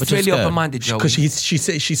 Yeah, he's which is really good. open-minded, Joey. because she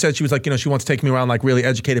said she was like, she wants to take me around like really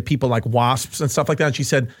educated people like WASPs and stuff like that. And she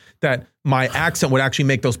said that my accent would actually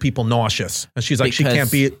make those people nauseous. And she's like, she Because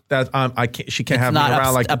can't be that. She can't have me not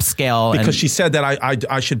around like upscale. because she said that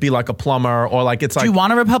I should be like a plumber or like it's like. Do you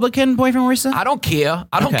want a Republican boyfriend, Marissa? I don't care.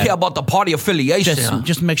 I don't care about the party affiliation.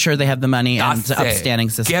 Just make sure they have the money That's and upstanding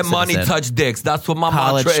it. system. Get money, touch dicks. That's what my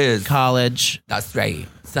mantra is. College. That's right.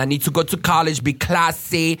 So I need to go to college, be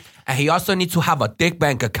classy, and he also needs to have a thick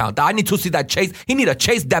bank account. I need to see that Chase. He need a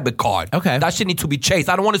Chase debit card. Okay. That shit need to be Chase.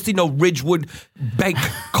 I don't want to see no Ridgewood Bank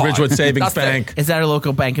card. Ridgewood Savings That's Bank. Is that a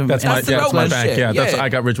local bank? That's my real bank. shit. Yeah, Yeah. I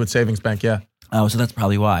got Ridgewood Savings Bank. Yeah. Oh, so that's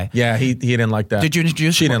probably why. Yeah, he didn't like that. Did you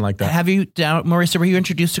introduce? She didn't like that. Have you, Marissa? Were you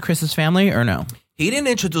introduced to Chris's family or no? He didn't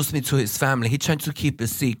introduce me to his family. He tried to keep it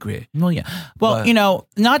secret. Well, yeah. Well,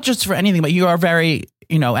 not just for anything, but you are very,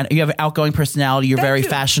 and you have an outgoing personality. You're very you.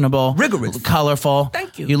 fashionable, Rigorous. colorful.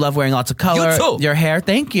 Thank you. You love wearing lots of color. You too. Your hair.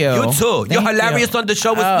 Thank you. You too. You're Thank hilarious you. on the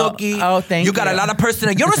show with Snooki. Oh, thank you. You got a lot of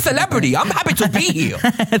personality. You're a celebrity. I'm happy to be here. I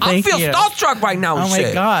Thank feel you. starstruck right now. Oh and my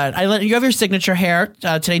shit. God! You have your signature hair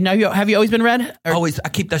today. Now, have you always been red? Or- Always, I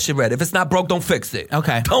keep that shit red. If it's not broke, don't fix it.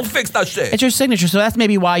 Okay. Don't fix that shit. It's your signature, so that's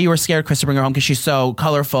maybe why you were scared Chris to bring her home because she's so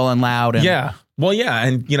colorful and loud. And, Yeah. Well, yeah,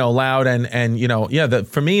 and loud and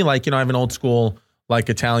for me, like I have an old school like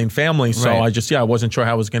Italian family, so Right. I wasn't sure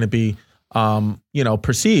how it was going to be,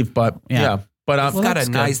 perceived, but yeah. But He's got a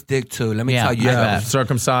nice dick too. Let me tell you.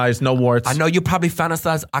 Circumcised, no warts. I know you probably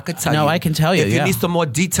fantasize. I could tell you. No, I can tell you. If you need some more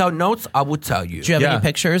detailed notes, I will tell you. Do you have any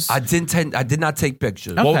pictures? I did not take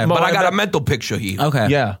pictures. Okay. But I got a mental picture here. Okay.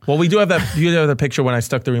 Yeah. Well, we do have that. You have the picture when I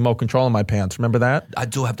stuck the remote control in my pants. Remember that? I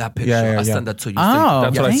do have that picture. Yeah. I'll send that to you. Oh,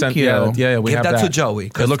 That's what I sent. you. Yeah. We Give have that to Joey.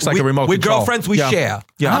 It looks like a remote We're control. girlfriends. We share.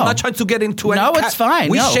 Yeah. I'm not trying to get into it. No, it's fine.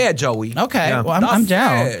 We No. share, Joey. Okay. Yeah. Well, I'm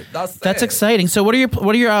down. That's exciting. So, what are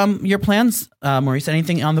your plans, Maurice?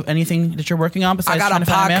 Anything that you're working on besides I got trying a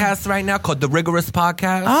to find a man? podcast right now called The Rigorous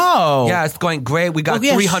Podcast. Oh. Yeah, it's going great. We got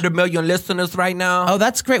 300 million listeners right now. Oh,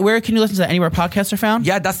 that's great. Where can you listen to that? Anywhere podcasts are found?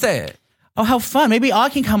 Yeah, that's it. Oh, how fun. Maybe I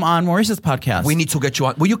can come on Maurice's podcast. We need to get you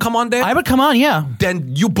on. Will you come on there? I would come on, yeah.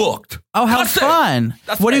 Then you booked. Oh, how That's it. fun.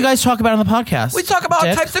 That's What do you right. guys talk about on the podcast? We talk about all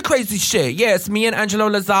Dick? types of crazy shit. Yeah, it's me and Angelo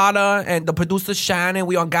Lozada and the producer Shannon.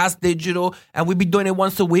 We on Gas Digital and we be doing it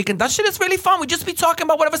once a week. And that shit is really fun. We just be talking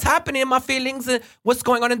about whatever's happening, my feelings, and what's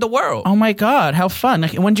going on in the world. Oh my God, how fun.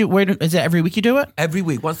 Like, is it every week you do it? Every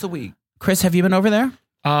week, once a week. Chris, have you been over there?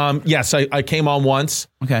 Yes, I came on once.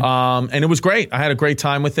 Okay. And it was great. I had a great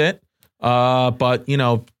time with it. But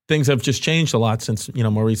things have just changed a lot since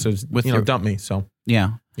Maurice has dumped me. So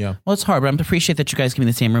Yeah. yeah. Well, it's hard, but I appreciate that you guys can be in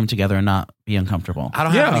the same room together and not be uncomfortable. I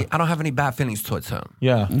don't have any bad feelings towards him.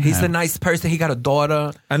 Yeah. He's a nice person. He got a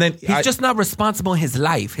daughter. And then He's just not responsible in his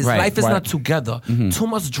life. His Right, life is right. not together. Too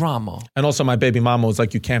much drama. And also, my baby mama was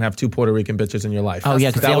like, "You can't have two Puerto Rican bitches in your life." Oh,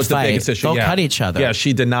 yeah, 'cause that they'll was the fight. biggest issue. They'll yeah. cut each other. Yeah,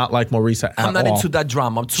 she did not like Maurice at I'm not all. into that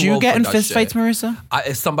drama. I'm too Do you old get for in that fist shit. fights, Marissa?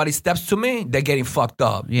 If somebody steps to me, they're getting fucked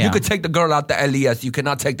up. Yeah. You could take the girl out the LES. You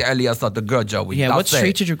cannot take the LES out the girl, Joey. Yeah, That's what street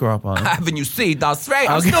it. did you grow up on? Avenue C, that's right.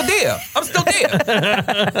 I'm still there.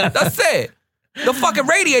 That's it. The fucking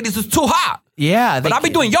radiators is too hot. Yeah. But I be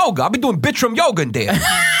doing yoga. I be doing Bikram yoga in there.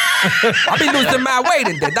 I be losing my weight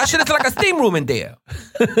in there. That shit is like a steam room in there.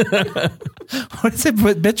 What is it?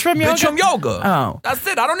 Bikram yoga? Bikram yoga. Oh. That's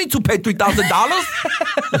it. I don't need to pay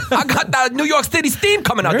 $3,000. I got that New York City steam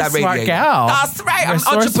coming out You're that a smart radiator. gal. That's right. You're I'm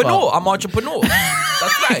resourceful. entrepreneur.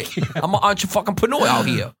 That's right. I'm an entrepreneur out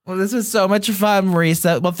here. Well, this was so much fun,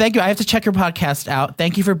 Marisa. Well, thank you. I have to check your podcast out.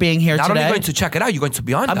 Thank you for being here Not today. only going to check it out, you're going to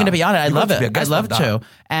be on I'm going to be on it. I love it. I'd love that. to.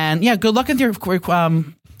 And yeah, good luck with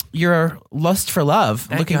your lust for love.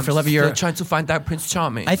 Looking for love. You're trying to find that Prince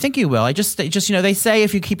Charming. I think you will. I just they say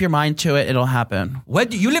if you keep your mind to it, it'll happen. Where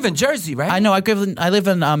do you live in Jersey, right? I know. I live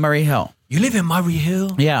in Murray Hill. You live in Murray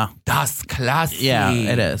Hill? Yeah. That's classy. Yeah,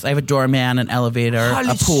 it is. I have a doorman, an elevator, Holy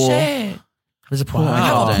a pool. shit. There's a pool. You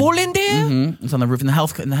have a pool in there? Mm-hmm. It's on the roof in the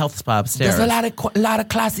health spa upstairs. There's a lot of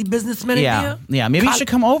classy businessmen in there? Yeah. Maybe you should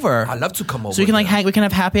come over. I'd love to come over. So we can there. we can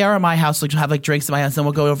have happy hour at my house. Like have drinks at my house, and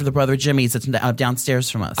we'll go over to the Brother Jimmy's that's downstairs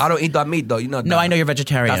from us. I don't eat that meat though. You know that. No, I know you're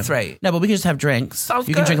vegetarian. That's right. No, but we can just have drinks. Sounds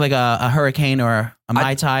You can good. drink like a hurricane or a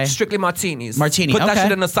Mai Tai. Strictly martinis. Martini, Put that okay.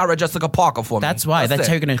 shit in the Sarah Jessica Parker for me. That's why. That's it.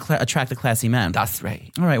 how you're going to attract the classy men. That's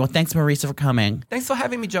right. All right. Well, thanks, Marisa, for coming. Thanks for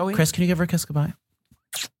having me, Joey. Chris, can you give her a kiss goodbye?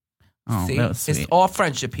 Oh, See, that was sweet. it's all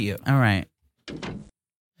friendship here. All right.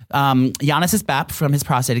 Giannis is back from his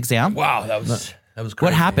prostate exam. Wow, that was crazy.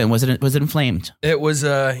 What happened? Was it inflamed? It was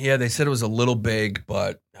they said it was a little big,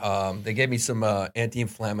 but they gave me some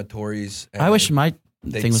anti-inflammatories. I wish my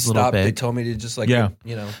they thing was a little stopped. They big. told me to just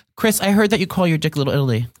Chris, I heard that you call your dick Little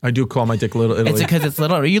Italy. I do call my dick Little Italy. It's because it's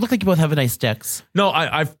little. You look like you both have nice dicks. No,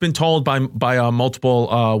 I've been told by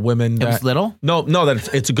multiple women that was little? No, that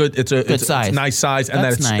it's a good size. It's a nice size, and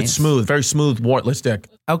That's that it's nice. smooth, very smooth, wartless dick.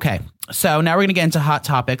 Okay. So now we're going to get into hot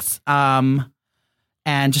topics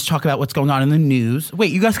and just talk about what's going on in the news.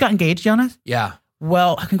 Wait, you guys got engaged, Giannis? Yeah.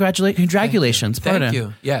 Well, congratulations. Thank Pardon.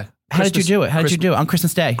 you. Yeah. How did you do it? How did you do it on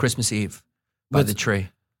Christmas Day? Christmas Eve. By the tree.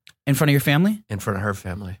 In front of your family? In front of her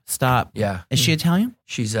family. Stop. Yeah. Is she Italian?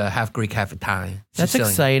 She's half Greek, half Italian. That's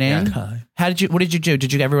Sicilian. exciting. Yeah. What did you do?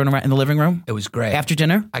 Did you get everyone around in the living room? It was great. After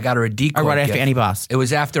dinner? I got her a decoy Or right after gift. Annie Boss? It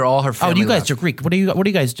was after all her Oh, family you guys left. are Greek. What do you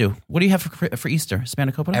guys do? What do you have for Easter?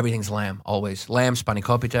 Spanakopita? Everything's lamb, always. Lamb,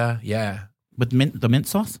 spanakopita, yeah. With the mint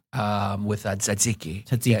sauce? With tzatziki.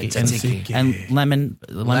 Tzatziki. Yeah, tzatziki. And lemon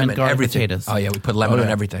garlic everything. potatoes. Oh, yeah, we put lemon on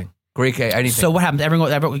everything. Greek, anything. So what happened?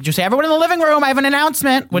 Did you say, everyone in the living room, I have an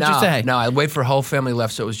announcement? What'd you say? No, I wait for her whole family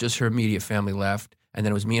left, so it was just her immediate family left. And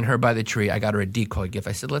then it was me and her by the tree. I got her a decoy gift.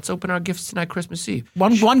 I said, let's open our gifts tonight, Christmas Eve.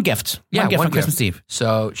 One gift. Yeah, one gift one on Christmas Eve.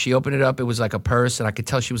 So she opened it up. It was like a purse, and I could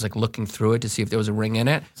tell she was like looking through it to see if there was a ring in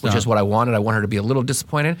it, which is what I wanted. I want her to be a little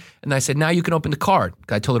disappointed. And I said, now you can open the card.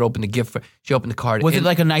 I told her to open the gift. She opened the card. Was it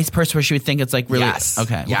like a nice purse where she would think it's like really? Yes.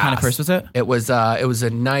 Okay. What Yes. kind of purse was it? It was a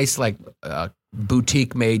nice like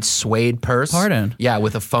boutique made suede purse. Pardon? Yeah,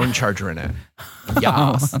 with a phone charger in it.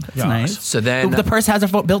 Yes. That's nice. So then The purse has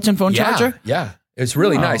a built-in phone charger? Yeah. It's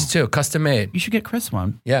really nice too, custom made. You should get Chris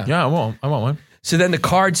one. Yeah. Yeah, I want one. So then the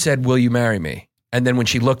card said, "Will you marry me?" And then when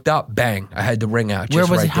she looked up, bang! I had the ring out. Where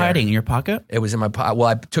just was right it hiding? there. In your pocket? It was in my pocket. Well,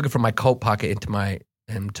 I took it from my coat pocket into my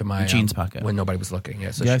jeans pocket when nobody was looking.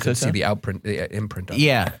 Yeah, so Yeah, she could so- see the imprint of it.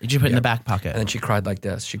 Yeah. Did you put it in the back pocket? And then she cried like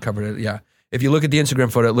this. She covered it. Yeah. If you look at the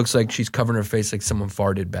Instagram photo, it looks like she's covering her face like someone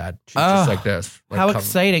farted bad. She's just like this. Like How covered.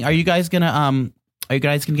 exciting! Are you guys gonna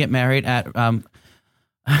get married at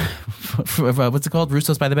what's it called?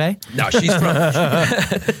 Russo's by the Bay? No,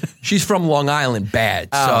 she's from Long Island, bad.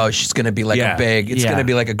 So she's gonna be like Yeah. a big. It's Yeah. gonna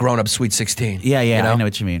be like a grown up Sweet 16. Yeah, you know? I know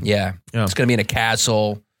what you mean. Yeah. It's gonna be in a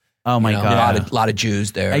castle. Oh my you know, god! a lot of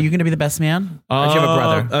Jews there. Are you gonna be the best man? Or do you have a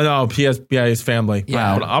brother? No, he has his family.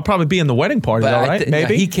 Yeah. But I'll probably be in the wedding party, But though, right?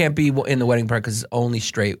 Maybe. he can't be in the wedding part because only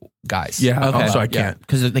straight guys. Yeah, Okay. so I Yeah. can't.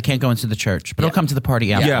 Because they can't go into the church, but he'll come to the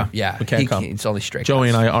party after. Yeah. Yeah, We can't come. It's only straight. Joey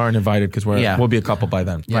guys. and I aren't invited because we'll be a couple by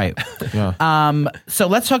then. Right. Yeah. So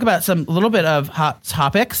let's talk about a little bit of hot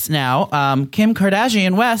topics now. Kim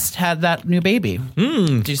Kardashian West had that new baby.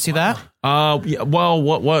 Did you see that? Yeah, well,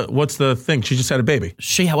 what's the thing? She just had a baby.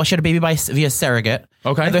 She had a baby via surrogate.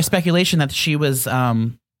 Okay. And there's speculation that she was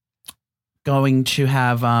going to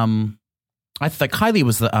have. I thought Kylie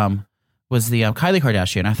was the Kylie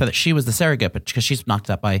Kardashian. I thought that she was the surrogate, but because she's knocked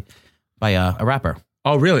up by a rapper.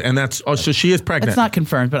 Oh, really? And so she is pregnant. It's not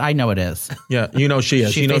confirmed, but I know it is. Yeah, she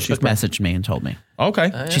is. She you know Facebook she's pregnant. messaged me and told me.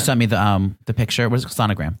 Okay. She sent me the picture. What is it?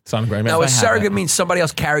 Sonogram. Sonogram. Now, Yeah. a surrogate means somebody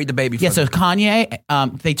else carried the baby. Yeah, for so them.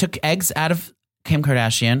 Kanye, they took eggs out of Kim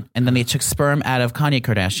Kardashian, and then they took sperm out of Kanye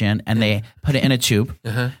Kardashian, and they put it in a tube,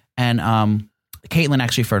 and Caitlyn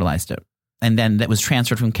actually fertilized it, and then that was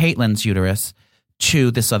transferred from Caitlyn's uterus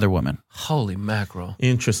to this other woman, Holy mackerel!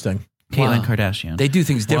 Interesting. Caitlyn Wow. Kardashian. They do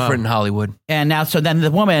things different in Hollywood. And now, so then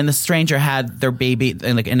the woman, the stranger, had their baby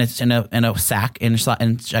in a sack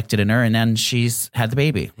injected in her, and then she's had the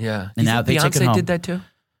baby. Yeah, And now they took it home. did that too.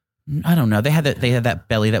 I don't know. They had that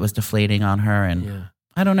belly that was deflating on her, and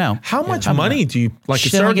I don't know. How much money do you like?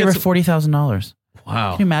 She only gave her surrogates? $40,000.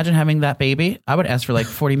 Wow. Can you imagine having that baby? I would ask for like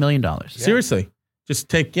 $40 million. Seriously, just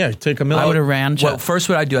take a I million. would have ran. Well, first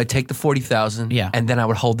what I'd do, I'd take the 40,000, Yeah. and then I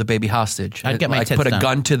would hold the baby hostage. I'd get my like tits put a done.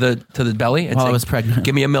 gun to the belly and While I say, was pregnant.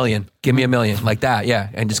 Give me $1 million, give me $1 million, like that, yeah,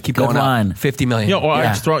 and just keep Good going line. up. 50 million. Yeah, or I Yeah.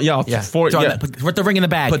 just throw. Yeah, Yeah. Put the ring in the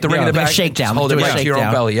bag. Put the ring in the Like back. a shakedown. Just hold Do it a right to your own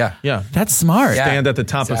shakedown. belly. Yeah. Yeah. That's smart. Yeah. Stand at the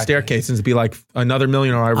top of staircases and be like, another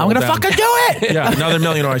million or I roll I'm gonna down. fucking do it. Yeah, another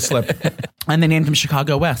million or I slip. And they named him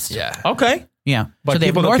Chicago West. Yeah. Okay. Yeah. But So they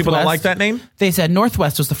have people don't Northwest. like that name? They said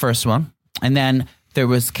Northwest was the first one, and then there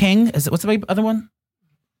was King. What's the other one?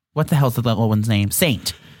 What the hell's the little one's name?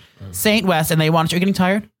 Saint West. And they wanted. Are you getting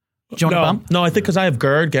tired? Do you want a bump? No, I think because I have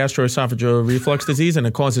GERD, gastroesophageal reflux disease, and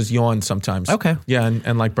it causes yawns sometimes. Okay. Yeah,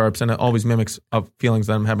 and like burps, and it always mimics feelings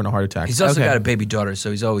that I'm having a heart attack. He's also Okay. got a baby daughter,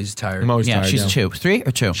 so he's always tired. I'm always Yeah, tired. she's yeah. 2, 3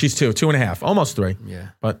 or 2. She's 2.5, almost 3. Yeah.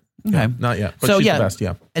 But Okay. not yet. But So, she's yeah. the best,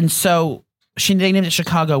 yeah. And so they named it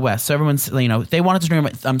Chicago West. So everyone's, they wanted to name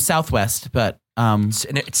it Southwest, but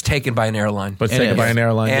It's taken by an airline. But It taken is. by an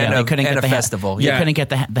airline. And yeah. a- they couldn't and get a the festival. You Yeah. couldn't get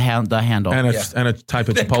the handle. and a type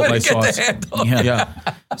of Chipotle Couldn't get the sauce. handle. Yeah. Yeah.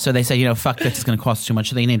 So they said, fuck this, it's going to cost too much.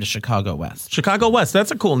 So they named it Chicago West. Chicago West.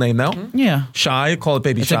 That's a cool name, though. Yeah. Shy. Call it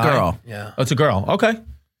Baby It's Shy. a girl. Yeah. Oh, it's a girl. Okay.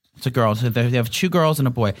 It's a girl. So they have 2 girls and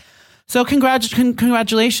a boy. So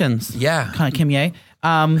congratulations. Yeah. Kim Ye.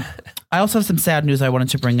 I also have some sad news I wanted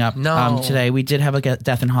to bring up No. today. We did have a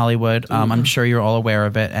death in Hollywood. I'm sure you're all aware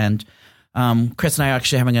of it. And Chris and I are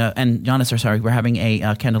actually having we're having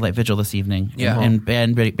a candlelight vigil this evening Yeah. in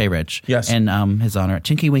Bay Ridge. Yes. In his honor.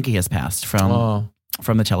 Tinky Winky has passed from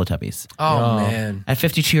the Teletubbies. Oh, man. At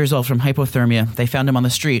 52 years old from hypothermia, they found him on the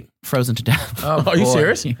street, frozen to death. Oh, Are you boy.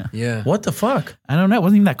 serious? Yeah. What the fuck? I don't know. It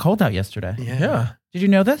wasn't even that cold out yesterday. Yeah. Did you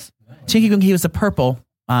know this? Tinky Winky, he was a purple.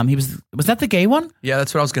 Was that the gay one? Yeah,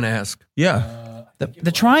 that's what I was going to ask. Yeah.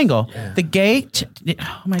 The triangle. The gay.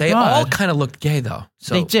 Oh my They god. all kind of looked gay, though.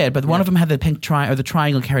 So They did, but one of them had the pink triangle, or the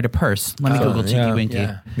triangle carried a purse. Let me Google Tinky yeah, Winky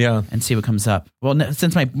yeah. Yeah. and see what comes up. Well,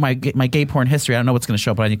 since my gay porn history, I don't know what's going to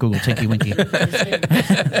show up, but I need to Google Tinky Winky.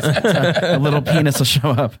 A little penis will show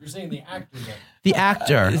up. You're saying the actor. Then. The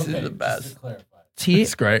actor. This is the best. Just to clarify.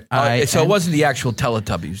 It's great. So it wasn't the actual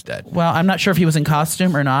Teletubbies dead. Well, I'm not sure if he was in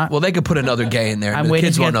costume or not. Well, they could put another gay in there. I'm the waiting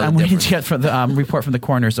kids to won't get. know I'm the waiting to difference. get for the report from the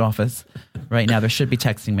coroner's office right now. They should be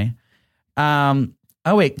texting me.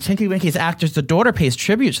 Oh wait, Tinky Winky's actors. The daughter pays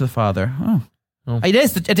tribute to the father. Oh. It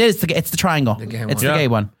is. It's the triangle. gay It's one. the gay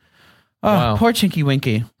one. Oh, Wow. poor Tinky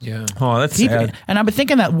Winky. Yeah. Oh, that's sad. And I've been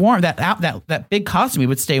thinking that big costume, he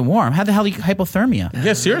would stay warm. How the hell do you hypothermia?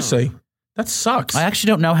 Yeah, seriously. That sucks. I actually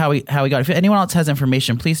don't know how he got it. If anyone else has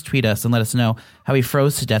information, please tweet us and let us know how he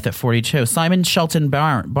froze to death at 42. Simon Shelton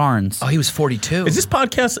Barnes. Oh, he was 42. Is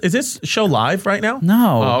this show live right now?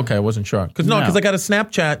 No. Oh, okay. I wasn't sure. Because No. I got a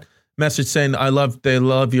Snapchat message saying they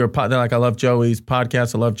love your pod. They're like, I love Joey's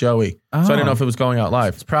podcast. I love Joey. So I didn't know if it was going out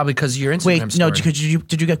live. Probably because of your Instagram Wait, story. no, did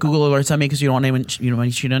you get Google alerts on me because you don't want anyone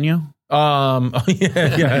to cheat on you? Oh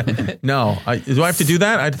yeah. No. Do I have to do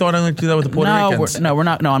that? I thought I had to do that with the Puerto Ricans. We're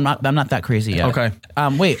not. No, I'm not that crazy yet. Okay.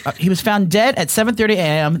 Wait. He was found dead at 7:30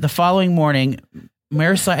 a.m. the following morning.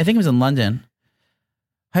 Marisol, I think it was in London.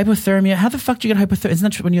 Hypothermia. How the fuck do you get hypothermia?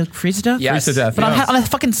 Isn't that when you freeze to death? Yeah. Freeze to death. But yeah. on a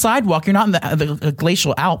fucking sidewalk, you're not in the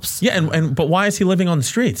glacial Alps. Yeah, but why is he living on the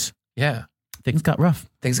streets? Yeah. Things got rough.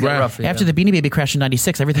 Things get rough. After the Beanie Baby crash in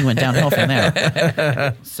 '96, everything went downhill from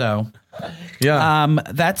there. So, Yeah.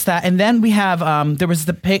 that's that. And then we have there was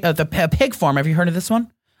the pig farm. Have you heard of this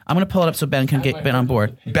one? I'm gonna pull it up so Ben can get Ben on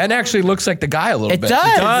board. Ben actually looks like the guy a little It bit.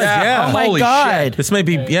 does. yeah. Oh my Holy god. shit. This may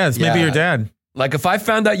be your dad. Like if I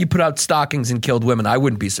found out you put out stockings and killed women, I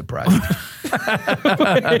wouldn't be surprised.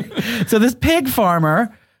 So this pig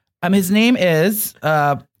farmer, his name is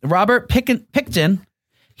Robert Picton.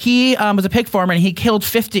 He was a pig farmer and he killed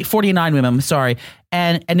 49 women. I'm sorry,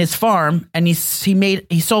 and his farm, and he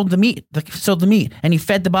sold the meat, and he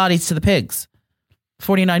fed the bodies to the pigs.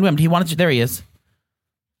 49 women. He wanted to. There he is.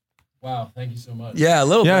 Wow, thank you so much. Yeah, a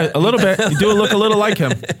little Yeah, bit. a little bit. You do look a little like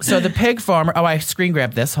him. So the pig farmer. Oh, I screen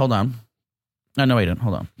grabbed this. Hold on. No, wait,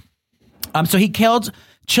 hold on. So he killed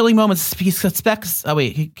Chilling Moments. He suspects. Oh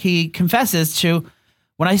wait, he confesses to.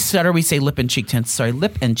 When I stutter, we say lip and cheek tints. Sorry,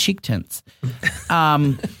 lip and cheek tints.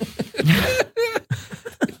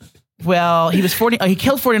 Well, he was 40. He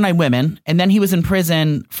killed 49 women, and then he was in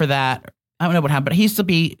prison for that. I don't know what happened, but he used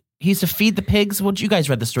to feed the pigs. Well, you guys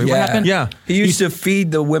read the story. What happened? Yeah. He used to feed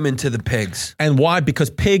the women to the pigs. And why? Because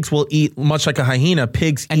pigs will eat, much like a hyena,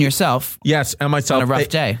 pigs And yourself. Yes, and myself. On a rough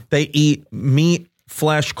day. They eat meat,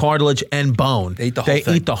 flesh, cartilage, and bone. They eat the whole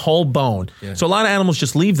thing. eat the whole bone. Yeah. So a lot of animals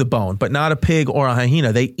just leave the bone, but not a pig or a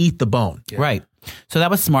hyena. They eat the bone. Right. So that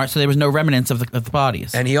was smart. So there was no remnants of the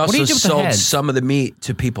bodies. And he What do also you do with the sold heads? some of the meat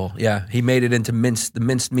to people. Yeah, he made it into minced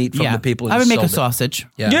meat from the people. He I would make a sold it. sausage.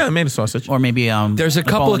 Yeah, I made a sausage. Or maybe There's a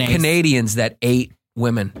couple bolognese. of Canadians that ate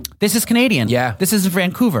women. This is Canadian. Yeah. This is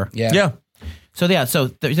Vancouver. Yeah. Yeah. So yeah, so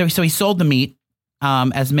he sold the meat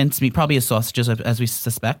as minced meat, probably as sausages, as we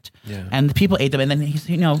suspect. Yeah. And the people ate them, and then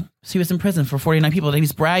he was in prison for 49 people. He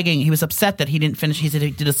was bragging. He was upset that he didn't finish. He said he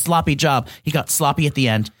did a sloppy job. He got sloppy at the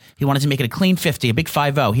end. He wanted to make it a clean 50, a big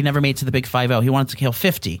 50. He never made it to the big 50. He wanted to kill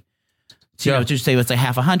 50. So, to say it was like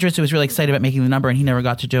half 100. So he was really excited about making the number, and he never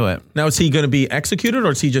got to do it. Now, is he going to be executed, or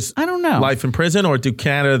is he just I don't know. life in prison, or do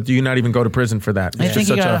you not even go to prison for that? I It's think just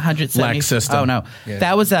he got such a 170. lax system. Oh no,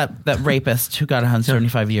 that was that rapist who got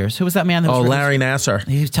 175 years. Who was that man? That was Larry Nassar.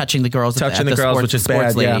 He was touching the girls. Touching the girls, which is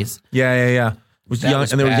bad. Ladies. Yeah. It was young,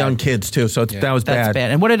 was and they were bad. young kids too, so that was That's bad.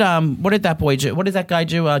 And what did that boy do? What did that guy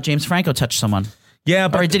do? James Franco touch someone? Yeah, Or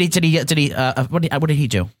but did he? What did he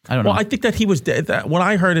do? I don't know. well, I think that he was. What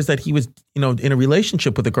I heard is that he was, in a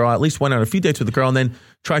relationship with a girl. At least went on a few dates with the girl, and then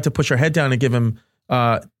tried to push her head down and give him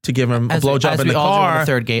a blowjob in the car. On a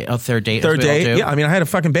third date. Third date. Yeah, I mean, I had a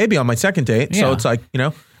fucking baby on my second date, so Yeah. it's like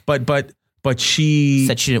but she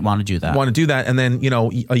Said she didn't want to do that. want to do that, and then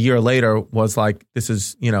a year later was like, this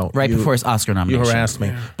is Right before his Oscar you nomination. harassed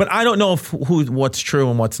me. But I don't know what's true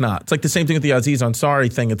and what's not. It's like the same thing with the Aziz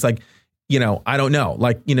Ansari thing. It's like, I don't know.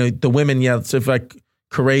 Like, the women, it's like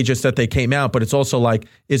courageous that they came out, but it's also like,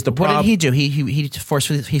 is the What problem? did he do?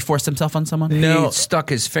 He forced himself on someone. No. He stuck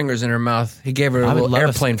his fingers in her mouth. He gave her I would little love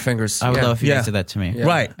airplane fingers. I would Yeah. love if you Yeah. guys did that to me. Yeah.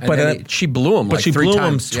 Right, And but then she blew him But like she 3 blew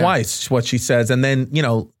times. him twice, what she says. And then, You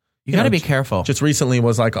got to be careful. just recently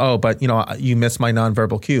was like, oh, but you missed my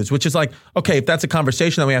nonverbal cues, which is like, okay, if that's a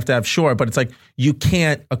conversation that we have to have, sure. But it's like, you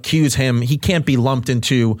can't accuse him. He can't be lumped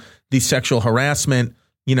into the sexual harassment,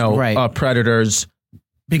 Right. predators.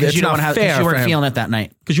 because It's you don't not have. fair You for weren't him. feeling it that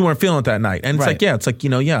night. Because you weren't feeling it that night. And it's Right.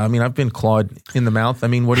 I mean, I've been clawed in the mouth. I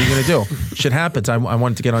mean, what are you going to do? Shit happens. I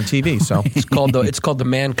wanted to get on TV, so. It's called the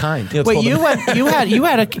Mankind. Yeah, it's Wait, called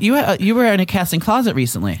you were in a casting closet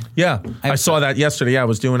recently. Yeah, I saw that yesterday. Yeah, I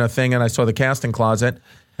was doing a thing and I saw the casting closet,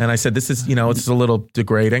 and I said, "This is, it's a little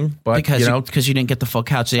degrading, but Because you didn't get the full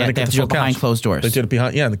couch. They I have didn't get to the do full it behind couch. closed doors. They did it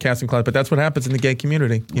behind, in the casting closet. But that's what happens in the gay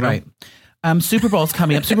community, Right. Super Bowl's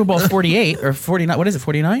coming up. Super Bowl 48 or 49. What is it?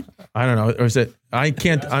 49? I don't know, or is it? I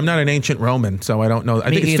can't. I'm not an ancient Roman, so I don't know. I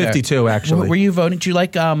Me think it's either. 52 actually. Were you voting? Do you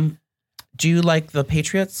like the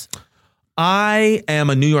Patriots? I am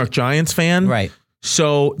a New York Giants fan, Right.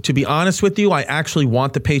 So to be honest with you, I actually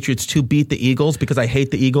want the Patriots to beat the Eagles because I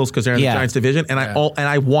hate the Eagles because they're in the Giants division, and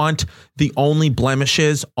I want the only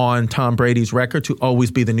blemishes on Tom Brady's record to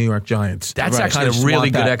always be the New York Giants. That's actually a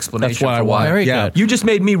really good explanation. That's what I for want. why. Very good. You just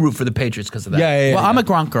made me root for the Patriots because of that. Well, I'm a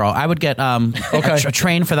Gronk girl. I would get a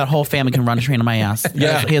train for that whole family can run a train on my ass.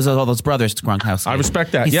 He has all those brothers to Gronkowski. I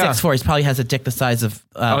respect that. He's yeah. 6'4". He probably has a dick the size of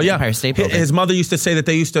Empire State Building. His mother used to say that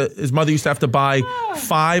his mother used to have to buy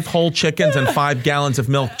 5 whole chickens and 5 gallons of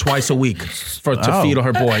milk twice a week to feed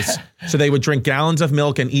her boys. So they would drink gallons of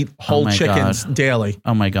milk and eat whole chickens daily.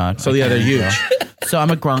 Oh my God! So they're huge. So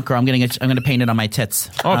I'm a Gronk girl. I'm going to paint it on my tits.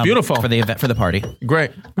 Oh, beautiful for the event, for the party.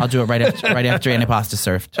 Great. I'll do it right after antipasta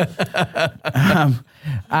served. Well,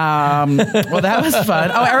 that was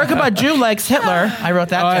fun. Oh, Erykah Badu likes Hitler. I wrote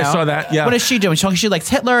that down. I saw that. Yeah. What is she doing? She likes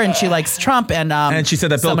Hitler and she likes Trump and she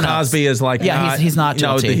said that Bill Cosby is like he's not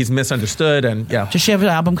guilty. He's misunderstood and Does she have an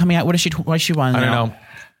album coming out? What does she want? I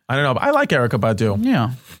don't know. But I like Erykah Badu.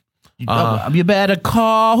 Yeah. You better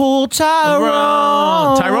call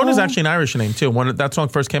Tyrone. Tyrone is actually an Irish name too. When that song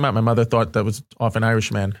first came out, my mother thought that was off an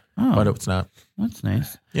Irishman, but it's not. That's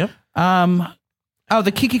nice. Yep.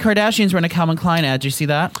 The Kiki Kardashians were in a Calvin Klein ad. Did you see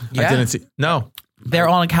that? Yeah. I didn't see. No. They're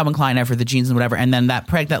all in Calvin Klein ad for the jeans and whatever. And then that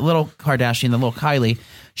little Kardashian, the little Kylie,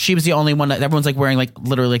 she was the only one that everyone's like wearing like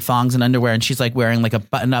literally like thongs and underwear, and she's like wearing like a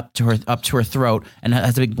button up to her throat and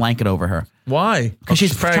has a big blanket over her. Why? Because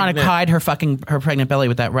she's trying to hide her pregnant belly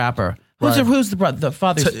with that rapper. Who's the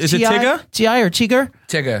father? Is it Tigger? T.I. or Tigger?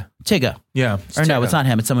 Tigger. Yeah. Or no, it's not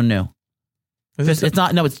him. It's someone new. It's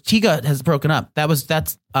not. No, it's Tigger has broken up.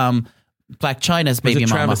 That's Black China's baby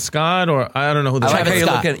mama. Travis Scott or I don't know who. I like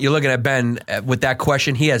how you're looking at Ben with that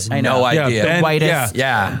question. He has no idea. Yeah, Ben, whitest.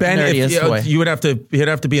 Yeah. Ben, he'd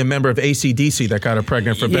have to be a member of AC/DC that got her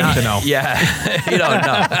pregnant for Ben to know. Yeah, he don't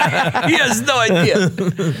know. He has no idea.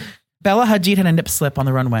 Bella Hadid had a nip slip on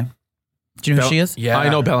the runway. Do you know who she is? Yeah, I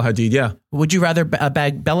know Bella Hadid. Yeah. Would you rather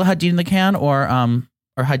bag Bella Hadid in the can or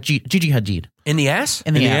Gigi Hadid in the ass?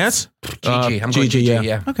 In the ass. Gigi. I'm going Gigi.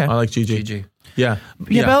 Yeah. Okay. I like Gigi. Gigi. Yeah.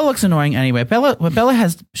 Bella looks annoying anyway.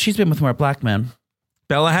 She's been with more black men.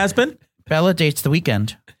 Bella has been? Bella dates The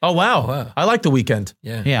Weeknd. Oh, wow. I like The Weeknd.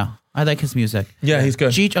 Yeah. I like his music. Yeah, he's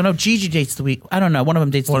good. Gigi dates The Weeknd. I don't know. One of them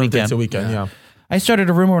dates The Weeknd. One of them dates The Weeknd, yeah. I started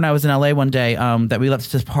a rumor when I was in LA one day that we left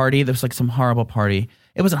this party. There was like some horrible party.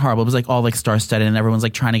 It wasn't horrible. It was like all like star-studded and everyone's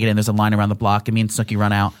like trying to get in. There's a line around the block and me and Snooki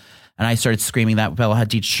run out. And I started screaming that Bella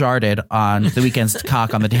Hadid sharded on The Weeknd's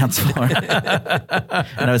cock on the dance floor.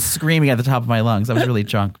 And I was screaming at the top of my lungs. I was really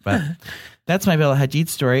drunk, but that's my Bella Hadid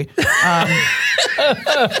story.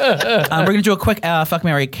 We're going to do a quick fuck,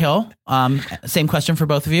 marry, kill. Same question for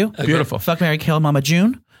both of you. Okay. Beautiful. Fuck, marry, kill Mama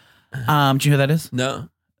June. Do you know who that is? No.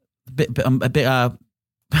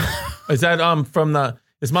 Is that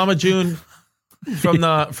is Mama June from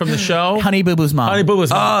the show? Honey Boo Boo's mom. Honey Boo Boo's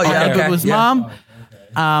mom. Oh, yeah. Honey Boo Boo's mom.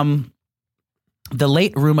 The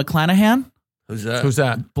late Rue McClanahan. Who's that? Who's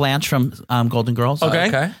that? Blanche from Golden Girls.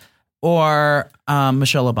 Okay. Or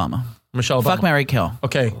Michelle Obama. Michelle Obama. Fuck, marry, kill.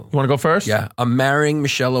 Okay. You want to go first? Yeah. I'm marrying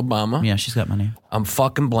Michelle Obama. Yeah, she's got money. I'm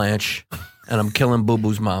fucking Blanche. And I'm killing Boo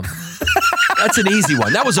Boo's mom. That's an easy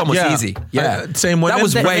one. That was almost easy. Yeah. Same one. That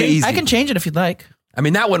was way easy. I can change it if you'd like. I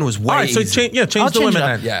mean, that one was way All right, so easy. change I'll the change women it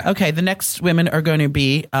up. then. Yeah. Okay, the next women are going to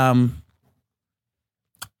be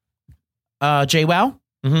JWoww.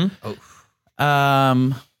 Mm-hmm.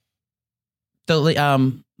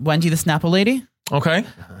 Wendy the Snapple lady. Okay.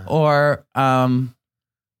 Or I'm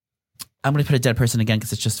going to put a dead person again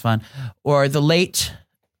because it's just fun. Or the late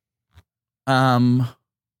the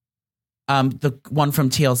one from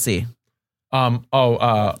TLC.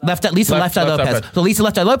 Lisa Left Eye Lopez. So Lisa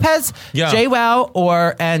Left Eye Lopez,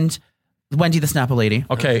 JWoww, and Wendy the Snapple lady.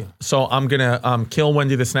 Okay, so I'm gonna kill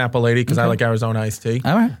Wendy the Snapple lady because I like Arizona iced tea.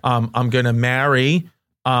 All right. I'm gonna marry.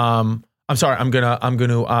 I'm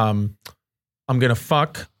gonna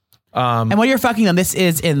fuck. And while you're fucking them, this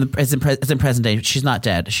is in present day. She's not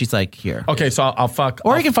dead. She's like here. Okay, so I'll fuck.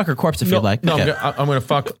 Or you can fuck her corpse if you'd like. No, okay. I'm gonna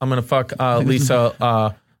fuck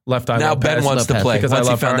Lisa Left Eye. Now Lopez. Ben wants to play because once I he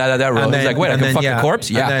love found her. out that rule. And He's then- like, wait, I and can then, fuck the corpse?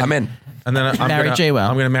 Yeah, and then- I'm in. And then I'm Marry JWoww.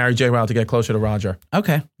 I'm gonna marry JWoww to get closer to Roger.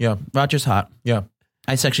 Okay. Yeah. Roger's hot. Yeah.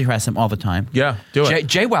 I sexually harass him all the time. Yeah. Do it.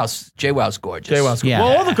 JWoww's gorgeous. JWoww's Yeah.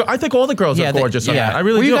 Well, I think all the girls are gorgeous. On that. I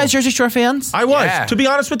really Were do. you guys Jersey Shore fans? I was. Yeah. To be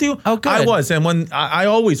honest with you, Oh, good. I was. And when I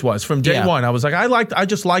always was from day Yeah. one, I was like, I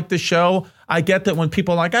just liked the show. I get that when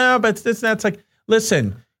people are like, but it's this, that's like,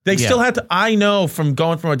 listen, they still had to, I know from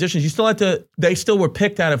going from auditions, they still were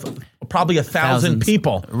picked out of probably 1,000 Thousands.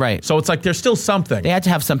 people. Right. So it's like, there's still something. They had to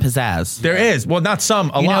have some pizzazz. There is. Well, not some,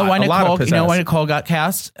 a You know lot. why A lot of Nicole? pizzazz. You know why Nicole got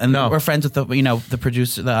cast? And No. we're friends with the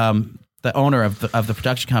producer, the owner of the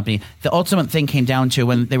production company. The ultimate thing came down to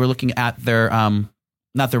when they were looking at their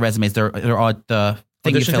not their resumes, they're all the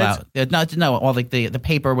thing you Audition fill tapes? out. No, all like the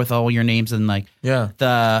paper with all your names and like Yeah.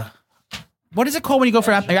 the what is it called when you go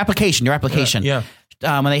for your application? Your application. Yeah.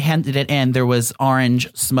 When they handed it in, there was orange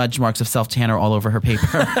smudge marks of self-tanner all over her paper.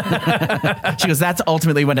 She goes, "That's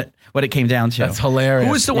ultimately what it came down to." That's hilarious.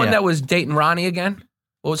 Who was the one Yeah. that was dating Ronnie again?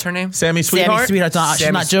 What was her name? Sammy Sweetheart? Sammy Sweetheart's not,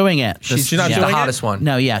 she's not doing it. She's not She's doing the it? hottest one.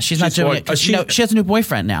 No, yeah, she's not She's doing what- it. 'cause she- she has a new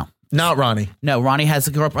boyfriend now. Not Ronnie. No, Ronnie has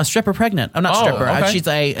a stripper pregnant. Oh, not Oh, stripper. okay. She's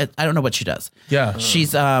I don't know what she does. Yeah.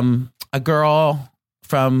 She's a girl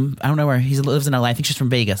from I don't know where he lives in LA. I think she's from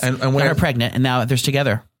Vegas. And got where- her pregnant, and now they're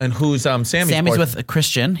together. And who's Sammy's Sammy's boyfriend? with a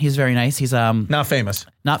Christian. He's very nice. He's Not famous.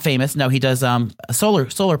 not famous. No, he does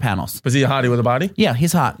solar panels. Was he a hottie with a body? Yeah,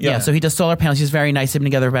 he's hot. Yeah. Yeah, so he does solar panels. He's very nice. They've been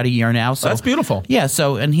together about a year now. So That's beautiful. Yeah,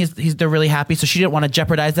 so and they're really happy. So she didn't want to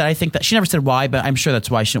jeopardize that. I think that she never said why, but I'm sure that's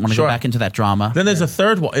why she didn't want to Sure. go back into that drama. Then there's a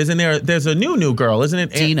third one. Isn't there? There's a new girl, isn't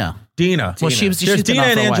it? Dina. Dina. Well, she's There's been Dina on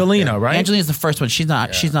and for a while. Angelina, right? Angelina's the first one. She's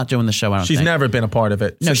not doing the show. I don't She's think. never been a part of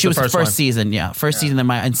it. No, since she was the one. first season. Yeah, first season,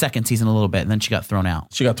 then second season a little bit, and then she got thrown out.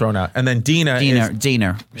 She got thrown out. And then Dina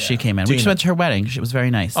She came in. We Dina. just went to her wedding. It was very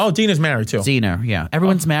nice. Oh, Dina's married too. Dina, yeah.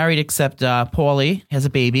 Everyone's married except Paulie has a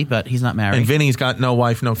baby, but he's not married. And Vinny's got no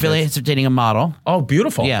wife, no kids. Billy is dating a model. Oh,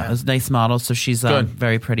 beautiful. Yeah, it's a nice model. So she's Good.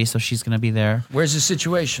 very pretty. So she's going to be there. Where's the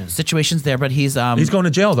situation? Situation's there, but he's He's going to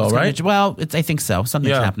jail though, right? Well, I think so.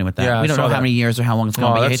 Something's Yeah. happening with that. Yeah, I we don't saw know that. how many years or how long it's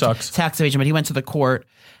going Oh, to be. that It's sucks. tax evasion, but he went to the court,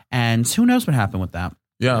 and who knows what happened with that?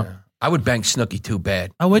 Yeah. I would bang Snooki too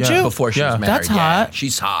bad. Oh, would Yeah. you? Before she Yeah. was married. That's Yeah, hot.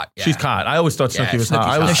 she's hot. Yeah. She's hot. I always thought Yeah, Snooki was Snooki's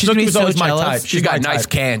hot. hot. She's gonna Snooki be was so always my jealous. type. She's got my nice type.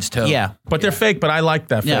 cans too. Yeah. But they're fake, but I like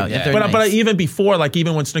that fake. Yeah, they're but nice. even before, like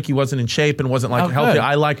even when Snooki wasn't in shape and wasn't like Oh, healthy,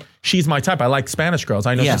 good. she's my type. I like Spanish girls.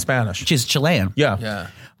 I know Yeah. she's Spanish. She's Chilean. Yeah. Yeah.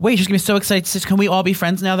 Wait, she's gonna be so excited. Can we all be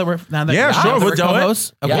friends now that we're Yeah, sure. that We'll we're do it.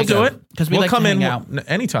 co-hosts? Okay, We'll do it. because we we'll like come to hang in out.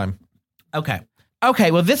 anytime.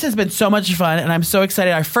 Okay. Well, this has been so much fun, and I'm so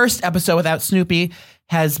excited. Our first episode without Snoopy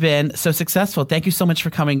has been so successful. Thank you so much for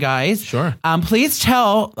coming, guys. Sure. Please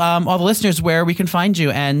tell all the listeners where we can find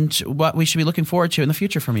you and what we should be looking forward to in the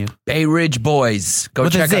future from you. Bay Ridge Boys. Go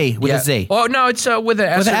With a check Z, out. with a yeah. Z. Oh no, it's with an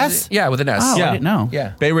S. With an S? Yeah, with an S. Oh, Yeah. I didn't know.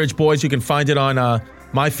 Yeah. Bay Ridge Boys. You can find it on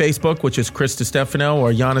my Facebook, which is Chris DiStefano,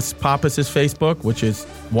 or Giannis Pappas' Facebook, which is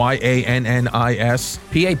YANNIS.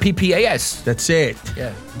 PAPPAS. That's it.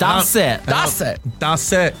 Yeah. That's it. That's it.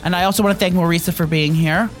 That's it. And I also want to thank Marisa for being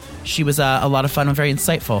here. She was a lot of fun and very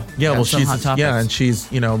insightful. Yeah, well, Some hot she's topics. and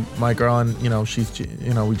she's my girl, and she's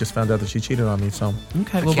we just found out that she cheated on me. So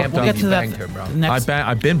Okay, well, can't we'll believe get you to that banged her, bro. next.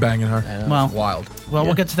 I've been banging her. Well, It's wild. Well,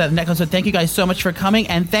 we'll get to that next episode. Thank you guys so much for coming,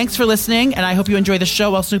 and thanks for listening. And I hope you enjoy the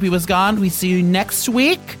show while Snoopy was gone. We see you next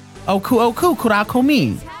week. Oh, cool,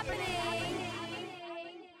 kurakomi.